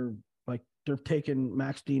Warner, like, they're taking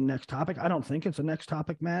Max Dean next topic. I don't think it's a next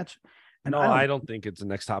topic match. And No, I don't think it's the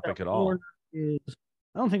next topic at all. I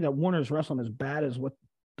don't think that Warner's wrestling as bad as what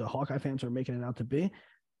the Hawkeye fans are making it out to be.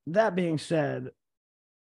 That being said,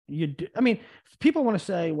 people want to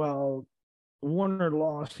say, well, Warner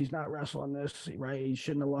lost. He's not wrestling this, right? He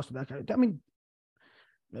shouldn't have lost to that guy. I mean,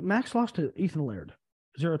 Max lost to Ethan Laird,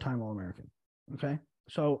 0-time All-American. Okay.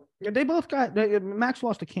 So they both got Max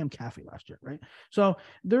lost to Cam Caffey last year, right? So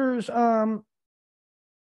there's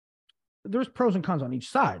pros and cons on each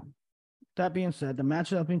side. That being said, the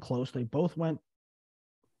matches have been close. They both went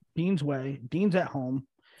Dean's way. Dean's at home.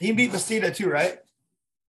 He beat Bastida too, right?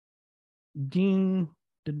 Dean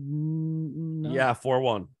did no. Yeah,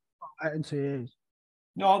 4-1. I didn't say A's.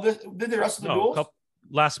 No, did they wrestle the duels?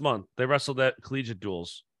 Last month they wrestled at collegiate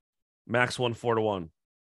duels. Max won 4-1.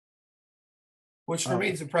 Which for me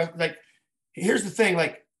is impressive. Like, here's the thing: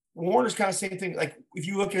 like Warner's kind of same thing. Like, if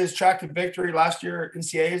you look at his track to victory last year at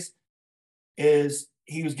NCAAs, is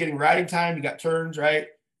he was getting riding time. He got turns, right?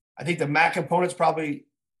 I think the mat components probably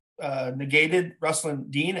negated wrestling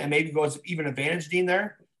Dean and maybe goes even advantage Dean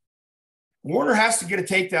there. Warner has to get a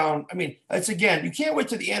takedown. I mean, it's again, you can't wait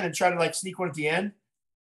to the end and try to like sneak one at the end.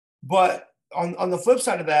 But on the flip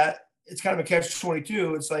side of that, it's kind of a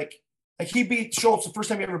catch-22. It's like he beat Schultz the first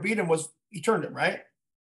time he ever beat him was he turned him, right?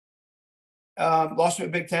 Lost him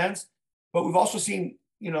at Big Tens. But we've also seen,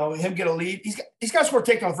 him get a lead. He's got to score a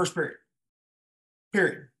takedown in the first period.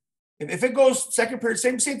 Period. If it goes second period,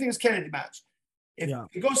 same thing as Kennedy match. If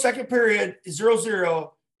it goes second period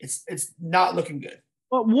 0-0, it's not looking good.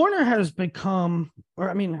 Well, Warner has become,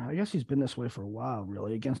 I guess he's been this way for a while,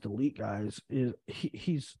 really, against elite guys.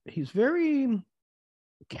 He's very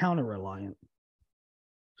counter reliant.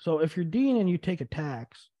 So if you're Dean and you take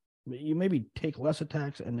attacks, you maybe take less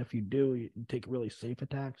attacks, and if you do, you take really safe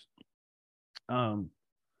attacks. But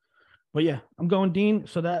yeah, I'm going Dean.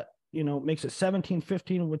 So that makes it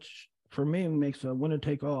 17-15, which for me makes a winner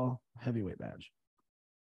take all heavyweight match.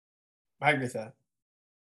 I agree with that.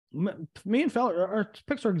 Me and Feller, our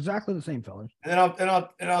picks are exactly the same, fellas. And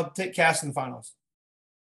then I'll take Cass in the finals,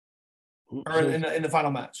 or in the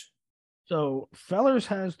final match. So Fellers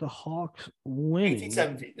has the Hawks winning 18-17.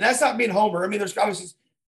 And that's not being homer. I mean, there's obviously,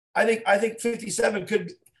 I think 57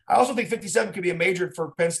 could. I also think 57 could be a major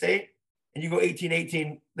for Penn State, and you go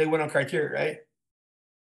 18-18, they win on criteria, right?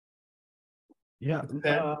 Yeah.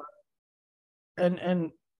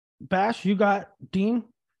 And Bash, you got Dean.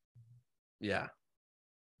 Yeah.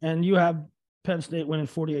 And you have Penn State winning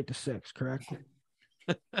 48-6, correct?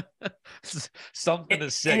 Something to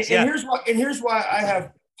 6. And here's why I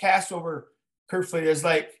have Cass over Kerkvliet is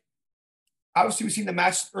like, obviously we've seen the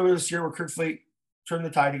match earlier this year where Kerkvliet turned the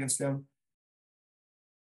tide against them.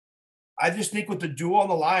 I just think with the duel on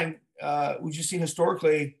the line, we've just seen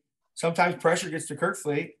historically sometimes pressure gets to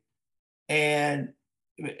Kerkvliet, and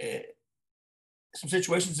some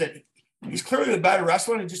situations that he's clearly the better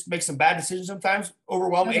wrestler and just makes some bad decisions sometimes,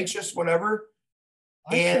 overwhelmed, anxious, whatever.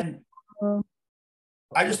 And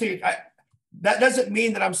I just think that doesn't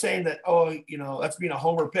mean that I'm saying that, that's being a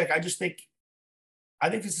homer pick. I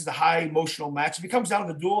think this is a high emotional match. If it comes down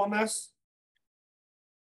to the duel on this,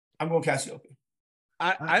 I'm going Cassiope.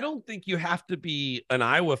 I don't think you have to be an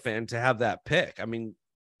Iowa fan to have that pick. I mean,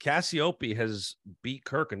 Cassiope has beat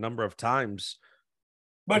Kirk a number of times.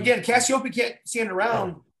 But again, Cassiope can't stand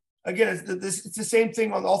around. Again, it's the same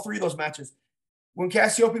thing on all three of those matches. When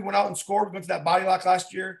Cassiope went out and scored, went to that body lock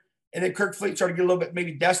last year, and then Kerkvliet started to get a little bit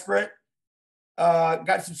maybe desperate,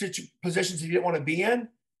 got some positions he didn't want to be in.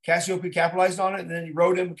 Cassiope capitalized on it, and then he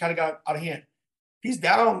rode him and kind of got out of hand. He's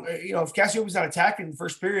down. If Cassiope's not attacking in the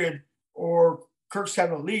first period or Kirk's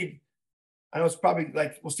having a lead, I know it's probably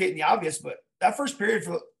like we'll state the obvious, but that first period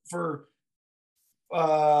for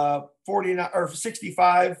 49 or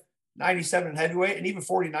 65, 97 in heavyweight, and even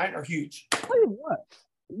 49 are huge. I'll tell you what,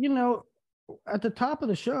 at the top of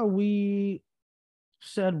the show, we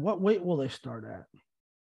said, what weight will they start at?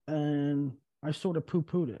 And I sort of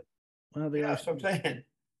poo-pooed it. Well, That's what I'm saying.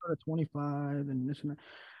 Start at 25 and this and that.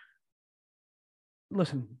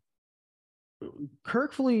 Listen,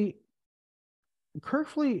 Kerkvliet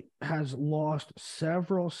has lost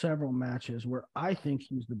several matches where I think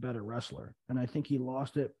he's the better wrestler, and I think he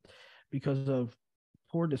lost it because of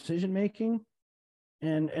poor decision making,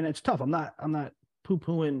 and it's tough. I'm not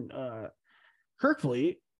poo-pooing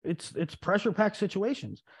Kerkvliet. It's pressure packed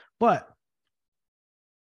situations, but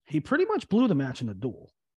he pretty much blew the match in the duel.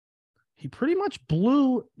 He pretty much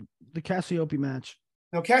blew the Cassiope match.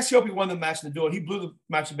 No, Cassiope won the match in the duel. He blew the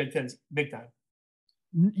match in Big Ten big time.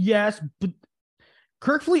 Yes, but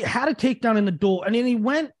Kerkvliet had a takedown in the duel, and then he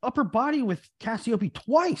went upper body with Cassiope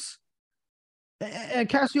twice. And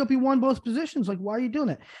Cassiope won both positions. Like, why are you doing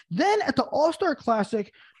that? Then at the All-Star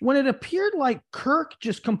Classic, when it appeared like Kirk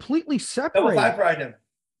just completely separated. Double thigh pride him.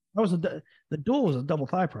 That was the duel was a double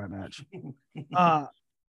thigh pride match.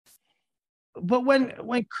 But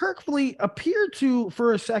when Kirk Fleet appeared to,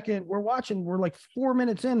 for a second, we're like 4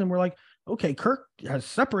 minutes in, and we're like, okay, Kirk has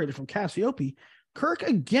separated from Cassiope. Kirk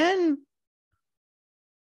again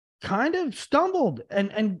kind of stumbled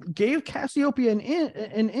and gave Cassiope an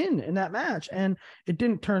in that match, and it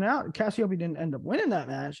didn't turn out. Cassiope didn't end up winning that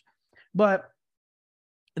match. But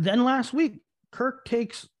then last week, Kirk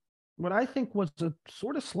takes what I think was a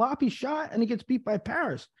sort of sloppy shot, and he gets beat by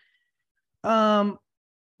Paris.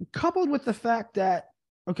 Coupled with the fact that,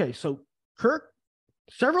 okay, so Kirk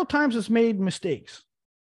several times has made mistakes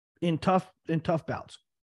in tough bouts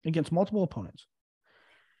against multiple opponents.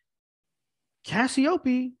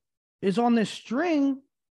 Cassiope is on this string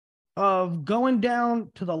of going down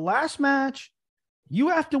to the last match. You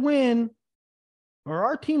have to win or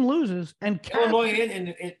our team loses. And Illinois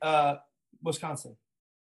in Wisconsin.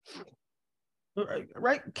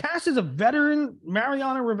 Right. Cass is a veteran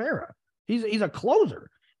Mariano Rivera. He's a closer.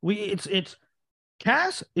 It's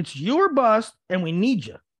Cass, it's you or bust, and we need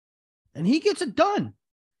you. And he gets it done.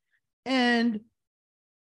 And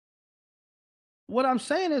what I'm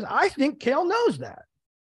saying is, I think Cael knows that.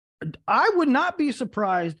 I would not be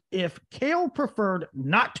surprised if Cael preferred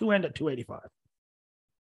not to end at 285.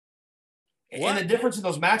 And the difference in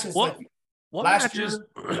those matches, what last matches,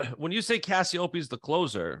 year, when you say Cassiope's the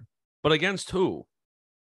closer, but against who?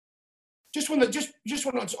 Just when the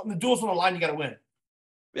duel's on the line, you got to win.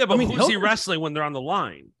 Yeah, but who's he wrestling when they're on the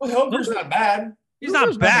line? Well, Hilger's not bad. He's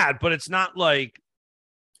not bad, but it's not like.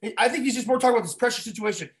 I think he's just more talking about this pressure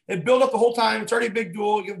situation. They build up the whole time. It's already a big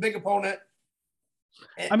duel. You have a big opponent.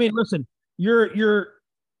 I mean, listen, you're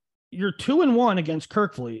 2-1 against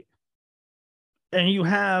Kirkfleet, and you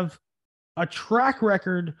have a track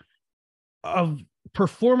record of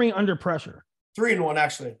performing under pressure. 3-1,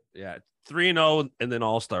 actually. Yeah, 3-0, and then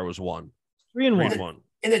All-Star was 1. 3-1.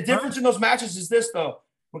 And the difference in those matches is this, though.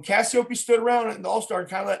 When Cassiope stood around in the All-Star and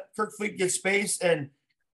kind of let Kirkfleet get space and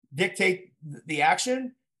dictate the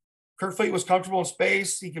action, Kirkfleet was comfortable in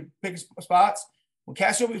space. He could pick his spots. When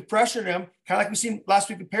Cassiope was pressuring him, kind of like we seen last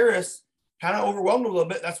week in Paris, kind of overwhelmed him a little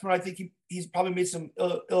bit. That's when I think he's probably made some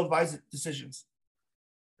ill-advised decisions.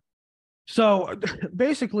 So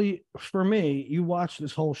basically, for me, you watch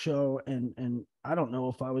this whole show, and I don't know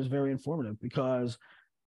if I was very informative because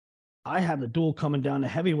I have the duel coming down to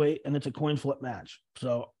heavyweight, and it's a coin flip match.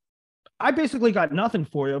 So I basically got nothing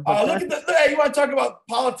for you. But look at hey, you want to talk about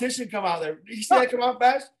politician come out there? Did you see that come out,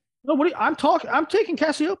 Bash? No, I'm taking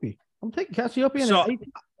Cassiope. I'm taking Cassiope in an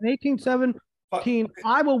 18-17.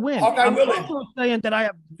 I will win. I'm also saying that I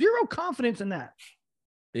have zero confidence in that.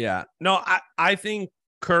 Yeah. No, I think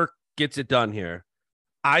Kirk gets it done here.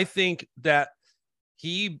 I think that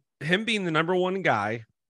him being the number one guy,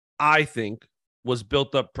 I think, was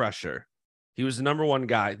built up pressure. He was the number one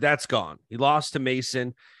guy. That's gone. He lost to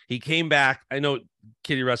Mason. He came back. I know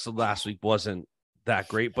Kitty wrestled last week wasn't that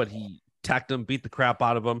great, but he tacked him, beat the crap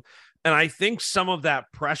out of him. And I think some of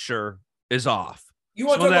that pressure is off. You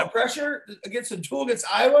want to talk about pressure against a duel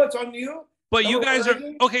against Iowa? It's on you. But you guys are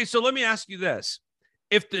okay. So let me ask you this: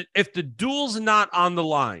 if the duel's not on the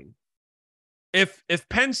line, if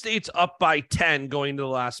Penn State's up by 10 going to the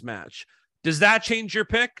last match, does that change your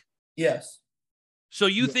pick? Yes. So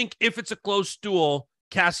you think if it's a close duel,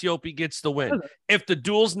 Cassiope gets the win. If the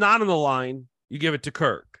duel's not on the line, you give it to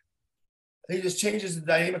Kirk. He just changes the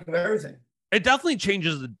dynamic of everything. It definitely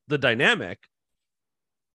changes the dynamic.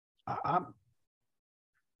 I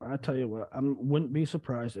tell you what, I wouldn't be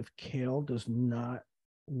surprised if Cael does not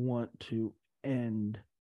want to end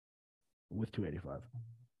with 285.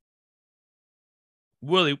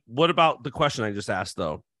 Willie, what about the question I just asked,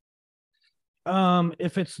 though?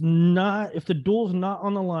 If the duel's not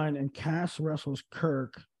on the line and Cass wrestles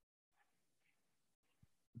Kirk,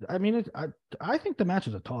 I mean, I think the match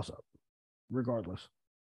is a toss-up, regardless.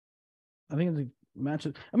 I think the match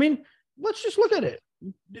is, I mean, let's just look at it.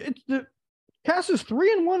 Cass is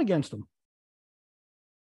 3-1 against him.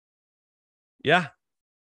 Yeah.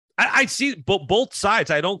 I see both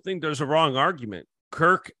sides. I don't think there's a wrong argument.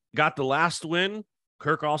 Kirk got the last win.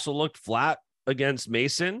 Kirk also looked flat against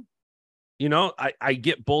Mason. You know, I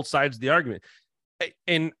get both sides of the argument.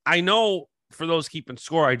 And I know for those keeping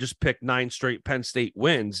score, I just picked 9 straight Penn State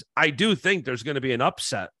wins. I do think there's going to be an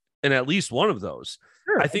upset in at least one of those.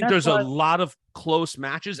 Sure, I think there's a lot of close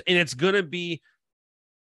matches, and it's going to be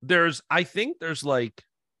I think there's like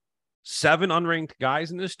 7 unranked guys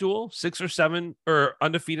in this duel, 6 or 7 or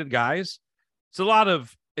undefeated guys. It's a lot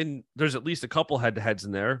of and there's at least a couple head-to-heads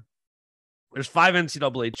in there. There's 5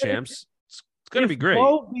 NCAA champs. It's going to be great.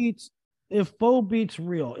 If Bo beats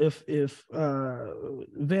Real, if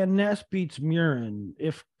Van Ness beats Murin,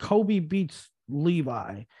 if Kobe beats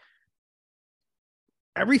Levi,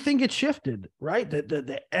 everything gets shifted, right?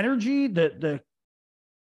 The energy, the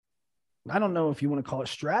I don't know if you want to call it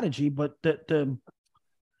strategy, but the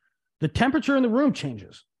temperature in the room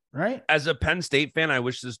changes, right? As a Penn State fan, I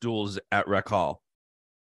wish this duel was at Rec Hall.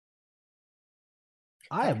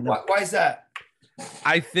 I have no. Why is that?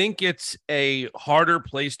 I think it's a harder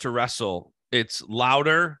place to wrestle. It's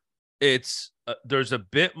louder. It's there's a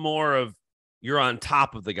bit more of you're on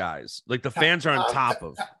top of the guys. Like the fans are on top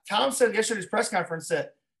of. Tom said yesterday's press conference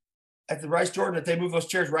that at the Rice Jordan that they move those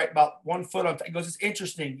chairs right about 1 foot on. He goes, it's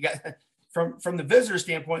interesting. You got from the visitor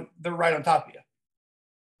standpoint, they're right on top of you.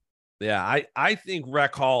 Yeah, I think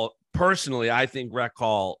Rec Hall personally. I think Rec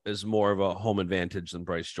Hall is more of a home advantage than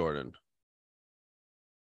Bryce Jordan.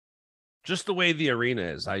 Just the way the arena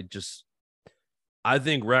is. I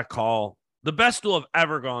think Rec Hall, the best duel I've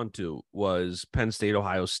ever gone to was Penn State,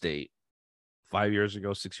 Ohio State 5 years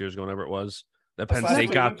ago, 6 years ago, whenever it was. That Penn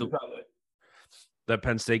State got the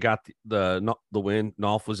win.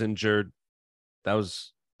 Nolf was injured. That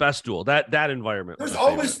was best duel. That environment. There's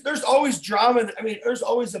always drama. I mean, there's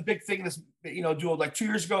always a big thing in this, duel. Like 2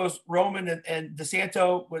 years ago, it was Roman and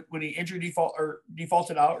DeSanto when he injury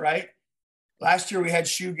defaulted out, right? Last year we had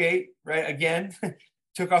Shoegate, right? Again,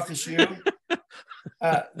 took off the shoe. We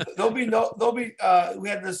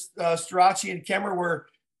had this Strachey and Kemmer where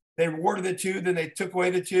they rewarded the 2, then they took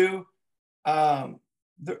away the 2.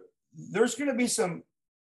 There's going to be some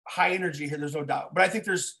high energy here. There's no doubt, but I think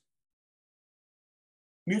there's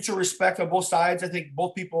mutual respect on both sides. I think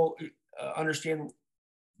both people understand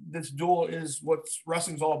this duel is what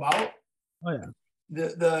wrestling's all about. Oh yeah.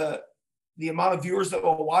 The amount of viewers that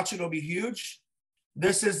will watch it will be huge.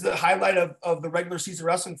 This is the highlight of the regular season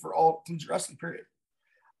wrestling for all collegiate wrestling, period.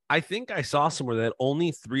 I think I saw somewhere that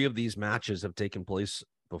only 3 of these matches have taken place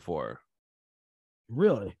before.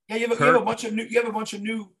 Really? Yeah, you have a bunch of new.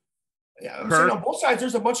 Yeah, I'm saying on both sides,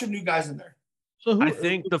 there's a bunch of new guys in there. So I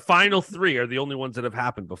think the final 3 are the only ones that have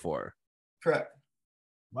happened before. Correct.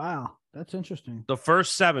 Wow, that's interesting. The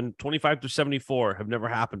first 7, 25 to 74, have never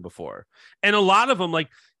happened before, and a lot of them, like.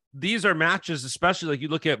 These are matches, especially like you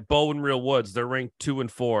look at Bo and Real Woods, they're ranked 2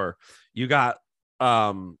 and 4. You got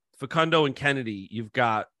Facundo and Kennedy. You've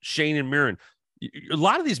got Shane and Murin. A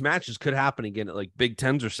lot of these matches could happen again at like Big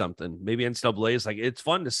Tens or something. Maybe NCAA is like, it's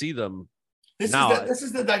fun to see them. This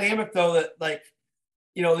is the dynamic though, that like,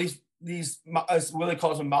 these as Willie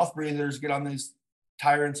calls them mouth breathers get on these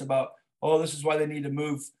tyrants about, oh, this is why they need to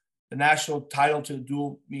move the national title to a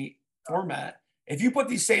dual meet format. If you put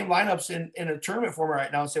these same lineups in a tournament format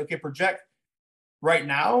right now and say, okay, project right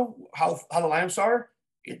now how the lineups are,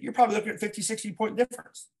 you're probably looking at 50, 60 point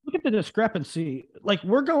difference. Look at the discrepancy. Like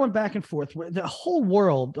we're going back and forth. The whole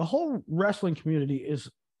world, the whole wrestling community is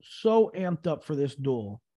so amped up for this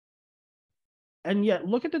duel. And yet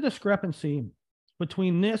look at the discrepancy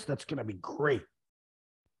between this, that's going to be great,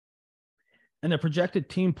 and the projected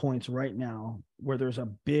team points right now where there's a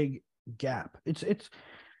big gap.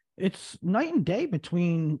 It's night and day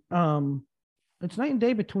between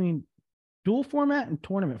dual format and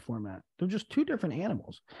tournament format. They're just 2 different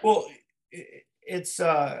animals. Well, it's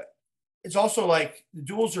also like the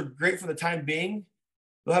duels are great for the time being.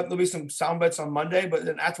 There'll be some sound bites on Monday, but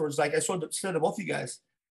then afterwards, like I said to both of you guys,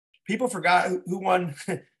 people forgot who won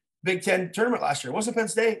Big Ten tournament last year. It wasn't Penn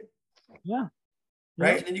State. Yeah.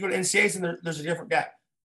 Right. Yeah. And then you go to NCAAs and there's a different gap.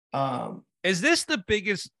 Is this the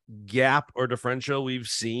biggest gap or differential we've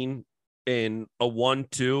seen in a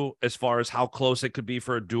 1-2 as far as how close it could be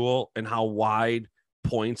for a duel and how wide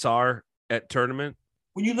points are at tournament?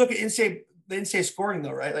 When you look at the NCAA scoring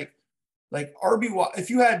though, right? Like RBY, if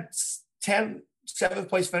you had 10 7th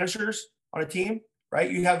place finishers on a team, right?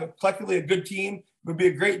 You have collectively a good team. It would be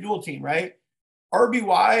a great dual team, right?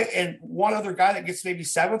 RBY and one other guy that gets maybe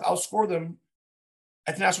 7th, I'll score them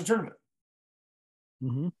at the national tournament.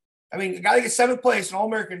 Mm-hmm. I mean, a guy that gets 7th place, an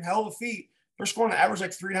All-American, hell of a feat, they're scoring an average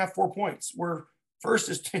like 3.5, 4 points, where first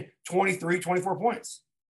is 23, 24 points.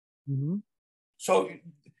 Mm-hmm. So,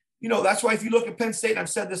 that's why if you look at Penn State, and I've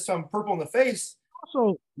said this, I'm purple in the face.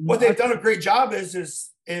 Also, what they've done a great job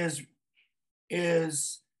is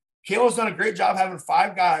Kalo's done a great job having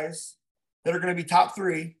 5 guys that are going to be top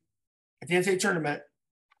 3 at the NCAA tournament.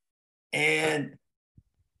 And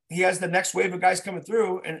he has the next wave of guys coming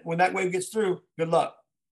through. And when that wave gets through, good luck.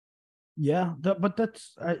 Yeah, but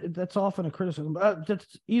that's often a criticism. That's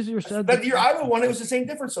easier said. But the year Iowa won, it was the same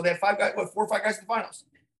difference. So they had 4 or 5 guys in the finals.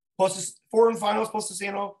 plus 4 in the finals, plus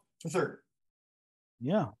Cesano for third.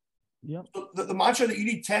 Yeah. Yep. So the mantra that you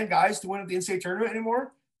need 10 guys to win at the NCAA tournament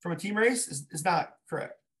anymore from a team race is not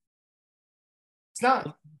correct. It's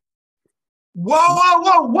not.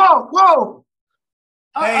 Whoa.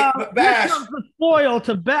 Hey, but Bash. Here comes the spoil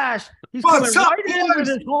to Bash. He's What's coming up, right in with boys?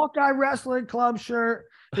 his Hawkeye Wrestling Club shirt,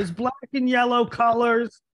 his black and yellow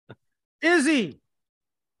colors. Izzy.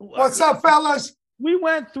 What's up, fellas? We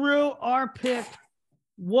went through our pick.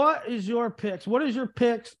 What is your picks? What is your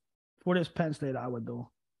picks for this Penn State Iowa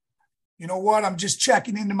duel? You know what? I'm just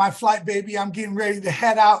checking into my flight, baby. I'm getting ready to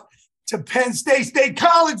head out to Penn State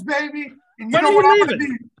College, baby. And When are you I'm going to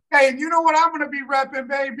leaving? be. Hey, and you know what I'm going to be repping,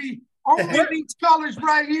 baby? Only these colors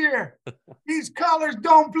right here. These colors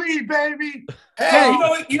don't bleed, baby. Hey,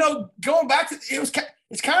 you know, going back to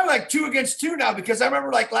it's kind of like 2 against 2 now, because I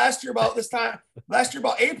remember like last year about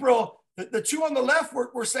April, the 2 on the left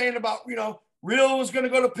were saying about, you know, Real was going to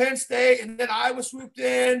go to Penn State, and then Iowa swooped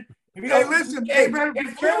in. You know, Hey, listen, hey, you better be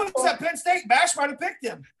if Real was careful. at Penn State, Bash might have picked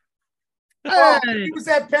him. Oh, Hey. if he was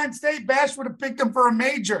at Penn State, Bash would have picked him for a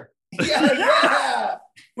major. Yeah.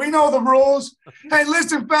 We know the rules. Hey,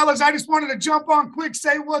 listen, fellas, I just wanted to jump on quick,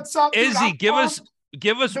 say what's up. dude. Izzy, I'm give pumped.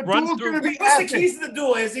 us The run duel's through. gonna be What's the epic. keys to the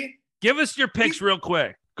duel, Izzy? Give us your picks real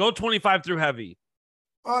quick. Go 25 through heavy.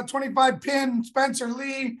 25 pin, Spencer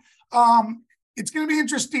Lee. It's going to be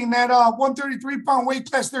interesting that 133-pound weight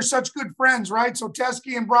class, they're such good friends, right? So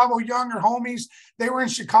Teskey and Bravo Young are homies. They were in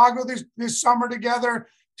Chicago this summer together.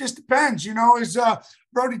 Just depends, you know, is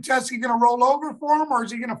Brody Teskey going to roll over for him, or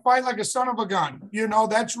is he going to fight like a son of a gun? You know,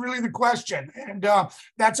 that's really the question. And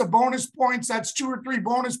that's a bonus points. That's 2 or 3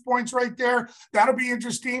 bonus points right there. That'll be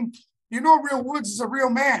interesting. You know, Real Woods is a real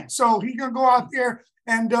man. So he's going to go out there,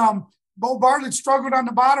 and Bo Bartlett struggled on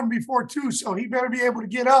the bottom before too, so he better be able to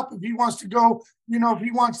get up if he wants to go, you know, if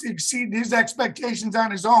he wants to exceed his expectations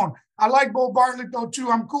on his own. I like Bo Bartlett though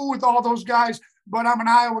too. I'm cool with all those guys, but I'm an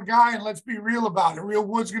Iowa guy, and let's be real about it. Real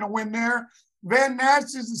Wood's going to win there. Van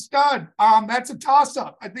Ness is a stud. That's a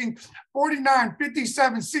toss-up. I think 49,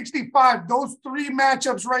 57, 65, those 3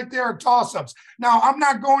 matchups right there are toss-ups. Now, I'm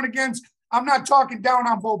not talking down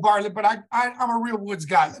on Bo Bartlett, but I'm a Real Woods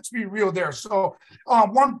guy. Let's be real there. So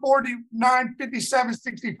 149, 57,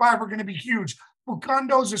 65 are going to be huge.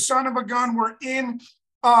 Bukundo's a son of a gun. We're in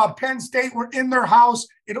Penn State. We're in their house.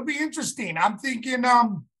 It'll be interesting. I'm thinking,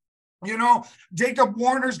 you know, Jacob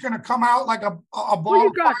Warner's going to come out like a ball. Who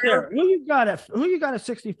you got fire. there? Who you got at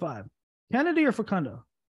 65? Kennedy or Facundo?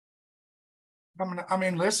 I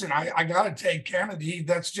mean, listen, I got to take Kennedy.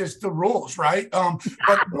 That's just the rules, right?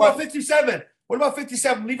 What about 57? What about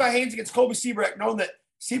 57? Levi Haynes against Colby Seabrecht, knowing that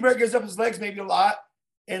Seabrecht gives up his legs maybe a lot,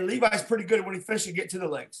 and Levi's pretty good when he finishes and get to the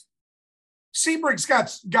legs. Seabrecht's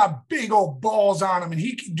got big old balls on him, and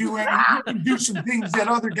he can do some things that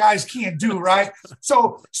other guys can't do, right?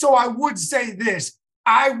 So I would say this.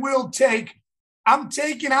 I'm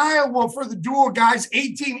taking Iowa for the duel, guys.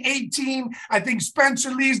 18-18. I think Spencer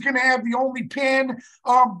Lee's going to have the only pin.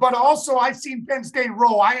 But also, I've seen Penn State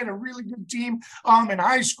roll. I had a really good team in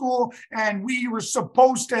high school, and we were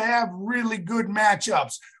supposed to have really good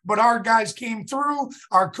matchups. But our guys came through,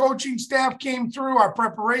 our coaching staff came through, our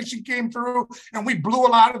preparation came through, and we blew a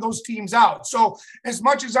lot of those teams out. So as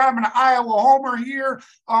much as I'm an Iowa homer here,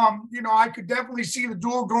 you know, I could definitely see the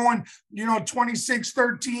duel going, you know,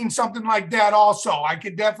 26-13, something like that also. I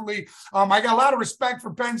could definitely, I got a lot of respect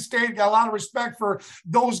for Penn State, got a lot of respect for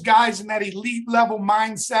those guys in that elite level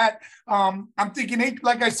mindset. I'm thinking,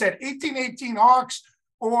 like I said, 18-18 Hawks,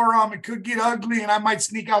 or it could get ugly and I might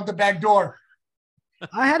sneak out the back door.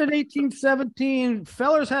 I had it 18-17.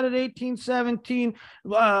 Fellers had it 18-17.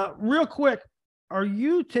 Real quick, are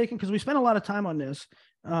you taking, because we spent a lot of time on this,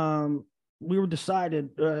 we were decided,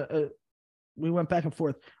 we went back and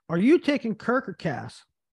forth. Are you taking Kirk or Cass?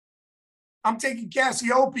 I'm taking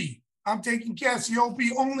Cassiope.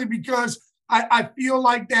 Only because I feel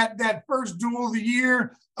like that first duel of the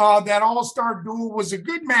year, that all-star duel was a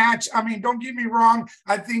good match. I mean, don't get me wrong.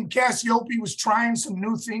 I think Cassiope was trying some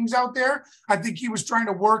new things out there. I think he was trying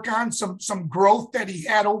to work on some growth that he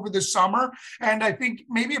had over the summer. And I think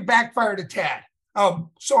maybe it backfired a tad.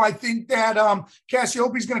 So I think that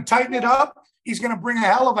Cassiope's going to tighten it up. He's going to bring a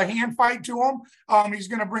hell of a hand fight to him. He's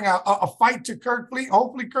going to bring a fight to Kirkley.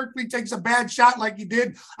 Hopefully Kirkley takes a bad shot like he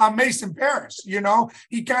did on Mason Paris. You know,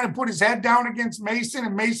 he kind of put his head down against Mason,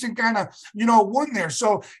 and Mason kind of, you know, won there.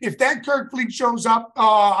 So if that Kirkley shows up,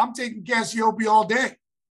 I'm taking Cassiope all day.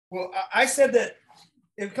 Well, I said that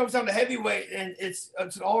if it comes down to heavyweight and it's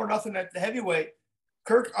an all or nothing at the heavyweight,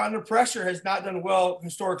 Kirk under pressure has not done well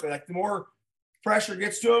historically. Like the more pressure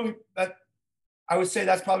gets to him, I would say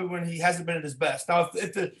that's probably when he hasn't been at his best. Now,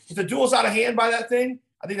 if the duel's out of hand by that thing,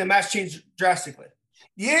 I think the match changed drastically.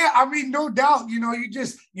 Yeah, I mean, no doubt. You know, you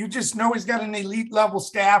just know he's got an elite level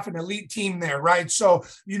staff, an elite team there, right? So,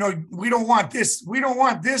 you know, we don't want this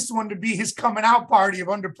one to be his coming out party of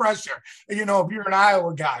Under Pressure. You know, if you're an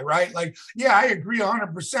Iowa guy, right? Like, yeah, I agree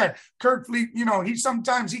 100%. Kirk Fleet, you know, he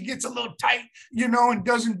sometimes gets a little tight, you know, and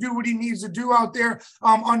doesn't do what he needs to do out there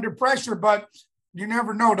under pressure. But you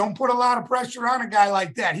never know. Don't put a lot of pressure on a guy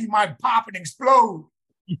like that. He might pop and explode.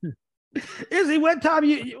 Izzy, when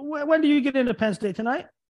do you get into Penn State tonight?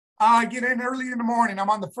 I get in early in the morning. I'm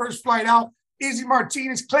on the first flight out. Izzy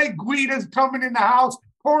Martinez, Clay Guida's coming in the house.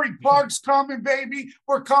 Corey Clark's coming, baby.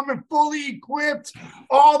 We're coming fully equipped.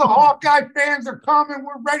 All the Hawkeye fans are coming.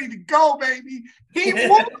 We're ready to go, baby. Team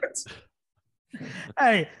Woods.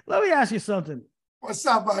 Hey, let me ask you something. What's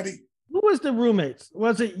up, buddy? Who was the roommates?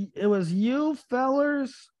 It was you,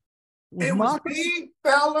 Fellers? It was me,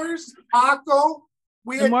 Fellers, Mako.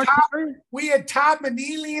 We had Todd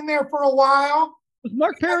Manili in there for a while. Was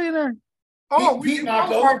Mark Perry in there? Oh, we didn't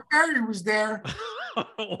know Mark Perry was there.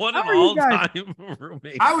 What an all-time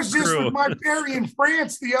roommate. I was just with Mark Perry in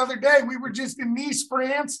France the other day. We were just in Nice,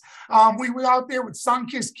 France. We were out there with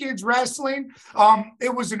Sunkist Kids Wrestling.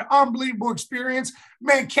 It was an unbelievable experience.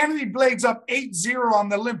 Man, Kennedy Blades up 8-0 on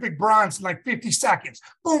the Olympic bronze in like 50 seconds.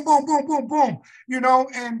 Boom, boom, boom, boom, boom. You know,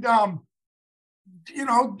 and, you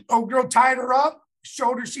know, old girl tied her up.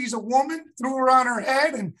 Showed her she's a woman, threw her on her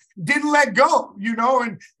head, and didn't let go, you know,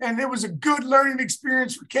 and it was a good learning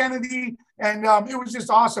experience for Kennedy, and it was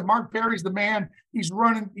just awesome. Mark Perry's the man. He's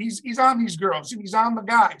running, he's on these girls, and he's on the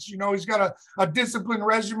guys, you know, he's got a disciplined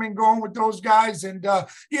regimen going with those guys, and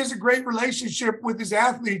he has a great relationship with his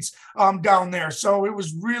athletes down there, so it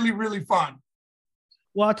was really, really fun.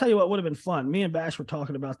 Well, I'll tell you what would have been fun. Me and Bash were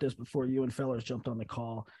talking about this before you and Fellers jumped on the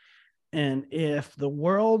call, and if the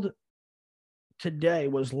world today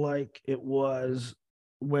was like it was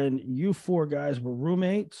when you four guys were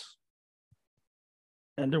roommates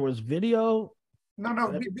and there was video.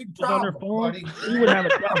 No, big problem, buddy. We would have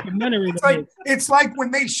a documentary. It's like when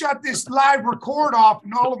they shut this live record off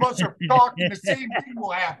and all of us are talking, the same thing will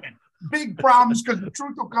happen. Big problems because the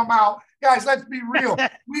truth will come out. Guys, let's be real.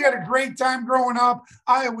 We had a great time growing up.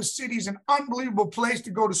 Iowa City's an unbelievable place to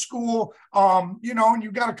go to school. You know, and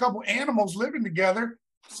you got a couple animals living together.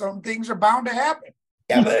 Some things are bound to happen.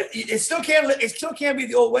 Yeah, but it still can't be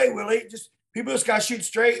the old way, Willie. Just people just gotta shoot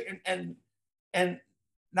straight and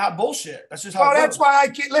not bullshit. That's just how. That's why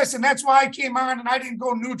that's why I came on and I didn't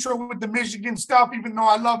go neutral with the Michigan stuff, even though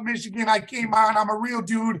I love Michigan. I came on. I'm a real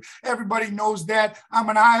dude. Everybody knows that. I'm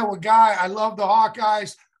an Iowa guy. I love the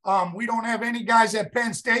Hawkeyes. We don't have any guys at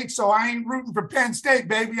Penn State, so I ain't rooting for Penn State,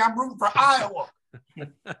 baby. I'm rooting for Iowa.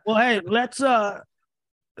 Well, hey, let's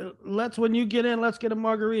when you get in, let's get a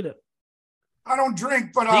margarita. I don't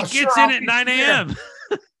drink, but he gets in at 9 a.m.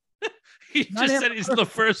 He just said he's the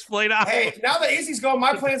first flight out. Hey, now that Izzy's going,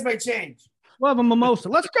 my plans may change. We'll have a mimosa.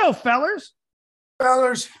 Let's go, Fellers.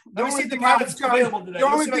 The only thing I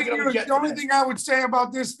would say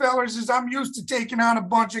about this, Fellers, is I'm used to taking on a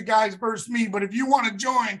bunch of guys versus me, but if you want to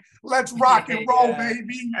join, let's rock and roll,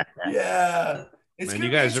 baby. Yeah. It's going to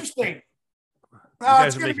be interesting.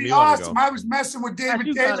 It's going to be awesome. I was messing with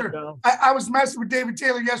David Taylor. I was messing with David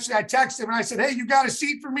Taylor yesterday. I texted him and I said, hey, you got a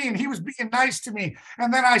seat for me? And he was being nice to me.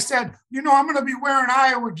 And then I said, you know, I'm going to be wearing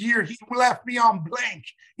Iowa gear. He left me on blank.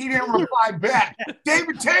 He didn't reply back.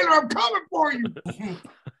 David Taylor, I'm coming for you.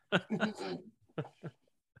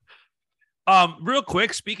 Real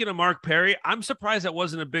quick, speaking of Mark Perry, I'm surprised that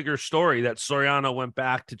wasn't a bigger story that Soriano went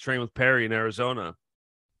back to train with Perry in Arizona.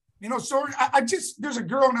 You know, sorry, there's a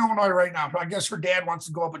girl in Illinois right now. I guess her dad wants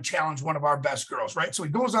to go up and challenge one of our best girls, right? So he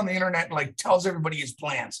goes on the internet and like tells everybody his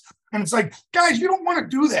plans. And it's like, guys, you don't want to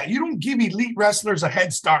do that. You don't give elite wrestlers a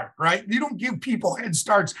head start, right? You don't give people head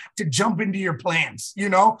starts to jump into your plans, you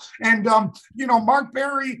know? And, you know, Mark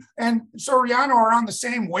Perry and Soriano are on the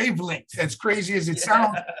same wavelength, as crazy as it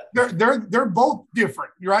sounds. They're both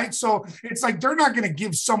different, right? So it's like, they're not going to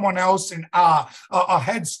give someone else a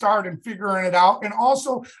head start and figuring it out. And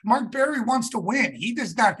also Mark Perry wants to win. He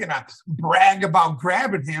is not going to brag about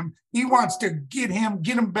grabbing him. He wants to get him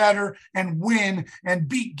better and win and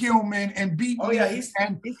beat Gilman and beat. Oh yeah, he's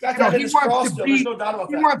got that in his cross still. There's no doubt about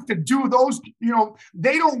that. He wants to do those. You know,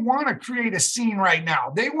 they don't want to create a scene right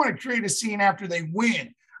now. They want to create a scene after they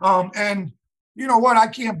win. And you know what? I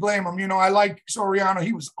can't blame him. You know, I like Soriano.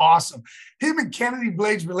 He was awesome. Him and Kennedy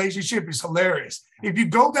Blades' relationship is hilarious. If you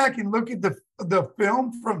go back and look at the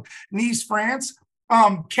film from Nice, France,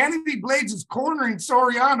 Kennedy Blades is cornering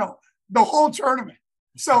Soriano the whole tournament.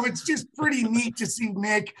 So it's just pretty neat to see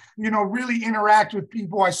Nick, really interact with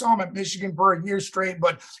people. I saw him at Michigan for a year straight,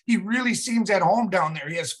 but he really seems at home down there.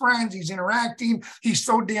 He has friends. He's interacting. He's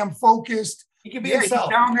so damn focused. He can be himself.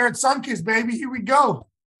 He's down there at Sunkist, baby. Here we go.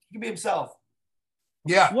 He can be himself.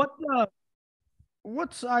 Yeah.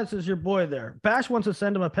 What size is your boy there? Bash wants to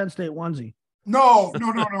send him a Penn State onesie. No.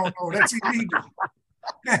 That's illegal.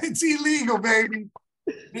 It's illegal, baby.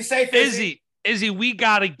 Be safe, Izzy, we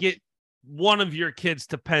got to get one of your kids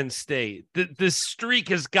to Penn State. This streak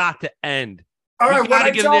has got to end. All right, we got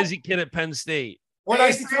to get an Izzy kid at Penn State. What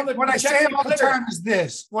I say all the time is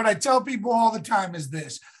this. What I tell people all the time is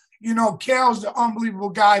this. Cal's an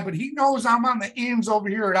unbelievable guy, but he knows I'm on the ends over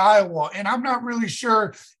here at Iowa, and I'm not really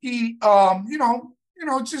sure he,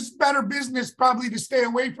 it's just better business probably to stay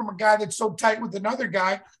away from a guy that's so tight with another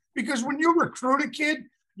guy, because when you recruit a kid,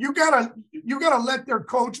 you gotta let their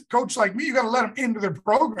coach like me, you gotta let them into their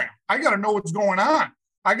program. I gotta know what's going on.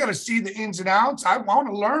 I gotta see the ins and outs. I want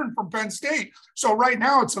to learn from Penn State. So right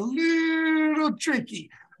now it's a little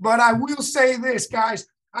tricky, but I will say this, guys.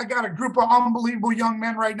 I got a group of unbelievable young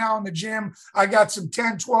men right now in the gym. I got some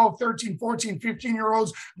 10, 12, 13, 14,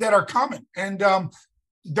 15-year-olds that are coming, and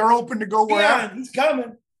they're open to go wherever. Yeah, he's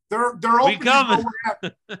coming. They're open to go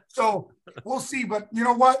wherever. So we'll see. But you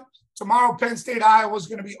know what? Tomorrow, Penn State, Iowa is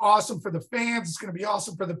going to be awesome for the fans. It's going to be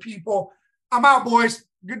awesome for the people. I'm out, boys.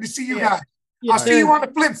 Good to see you guys. I'll see you on the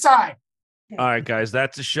flip side. All right, guys.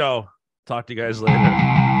 That's the show. Talk to you guys later.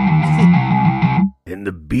 And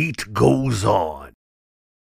the beat goes on.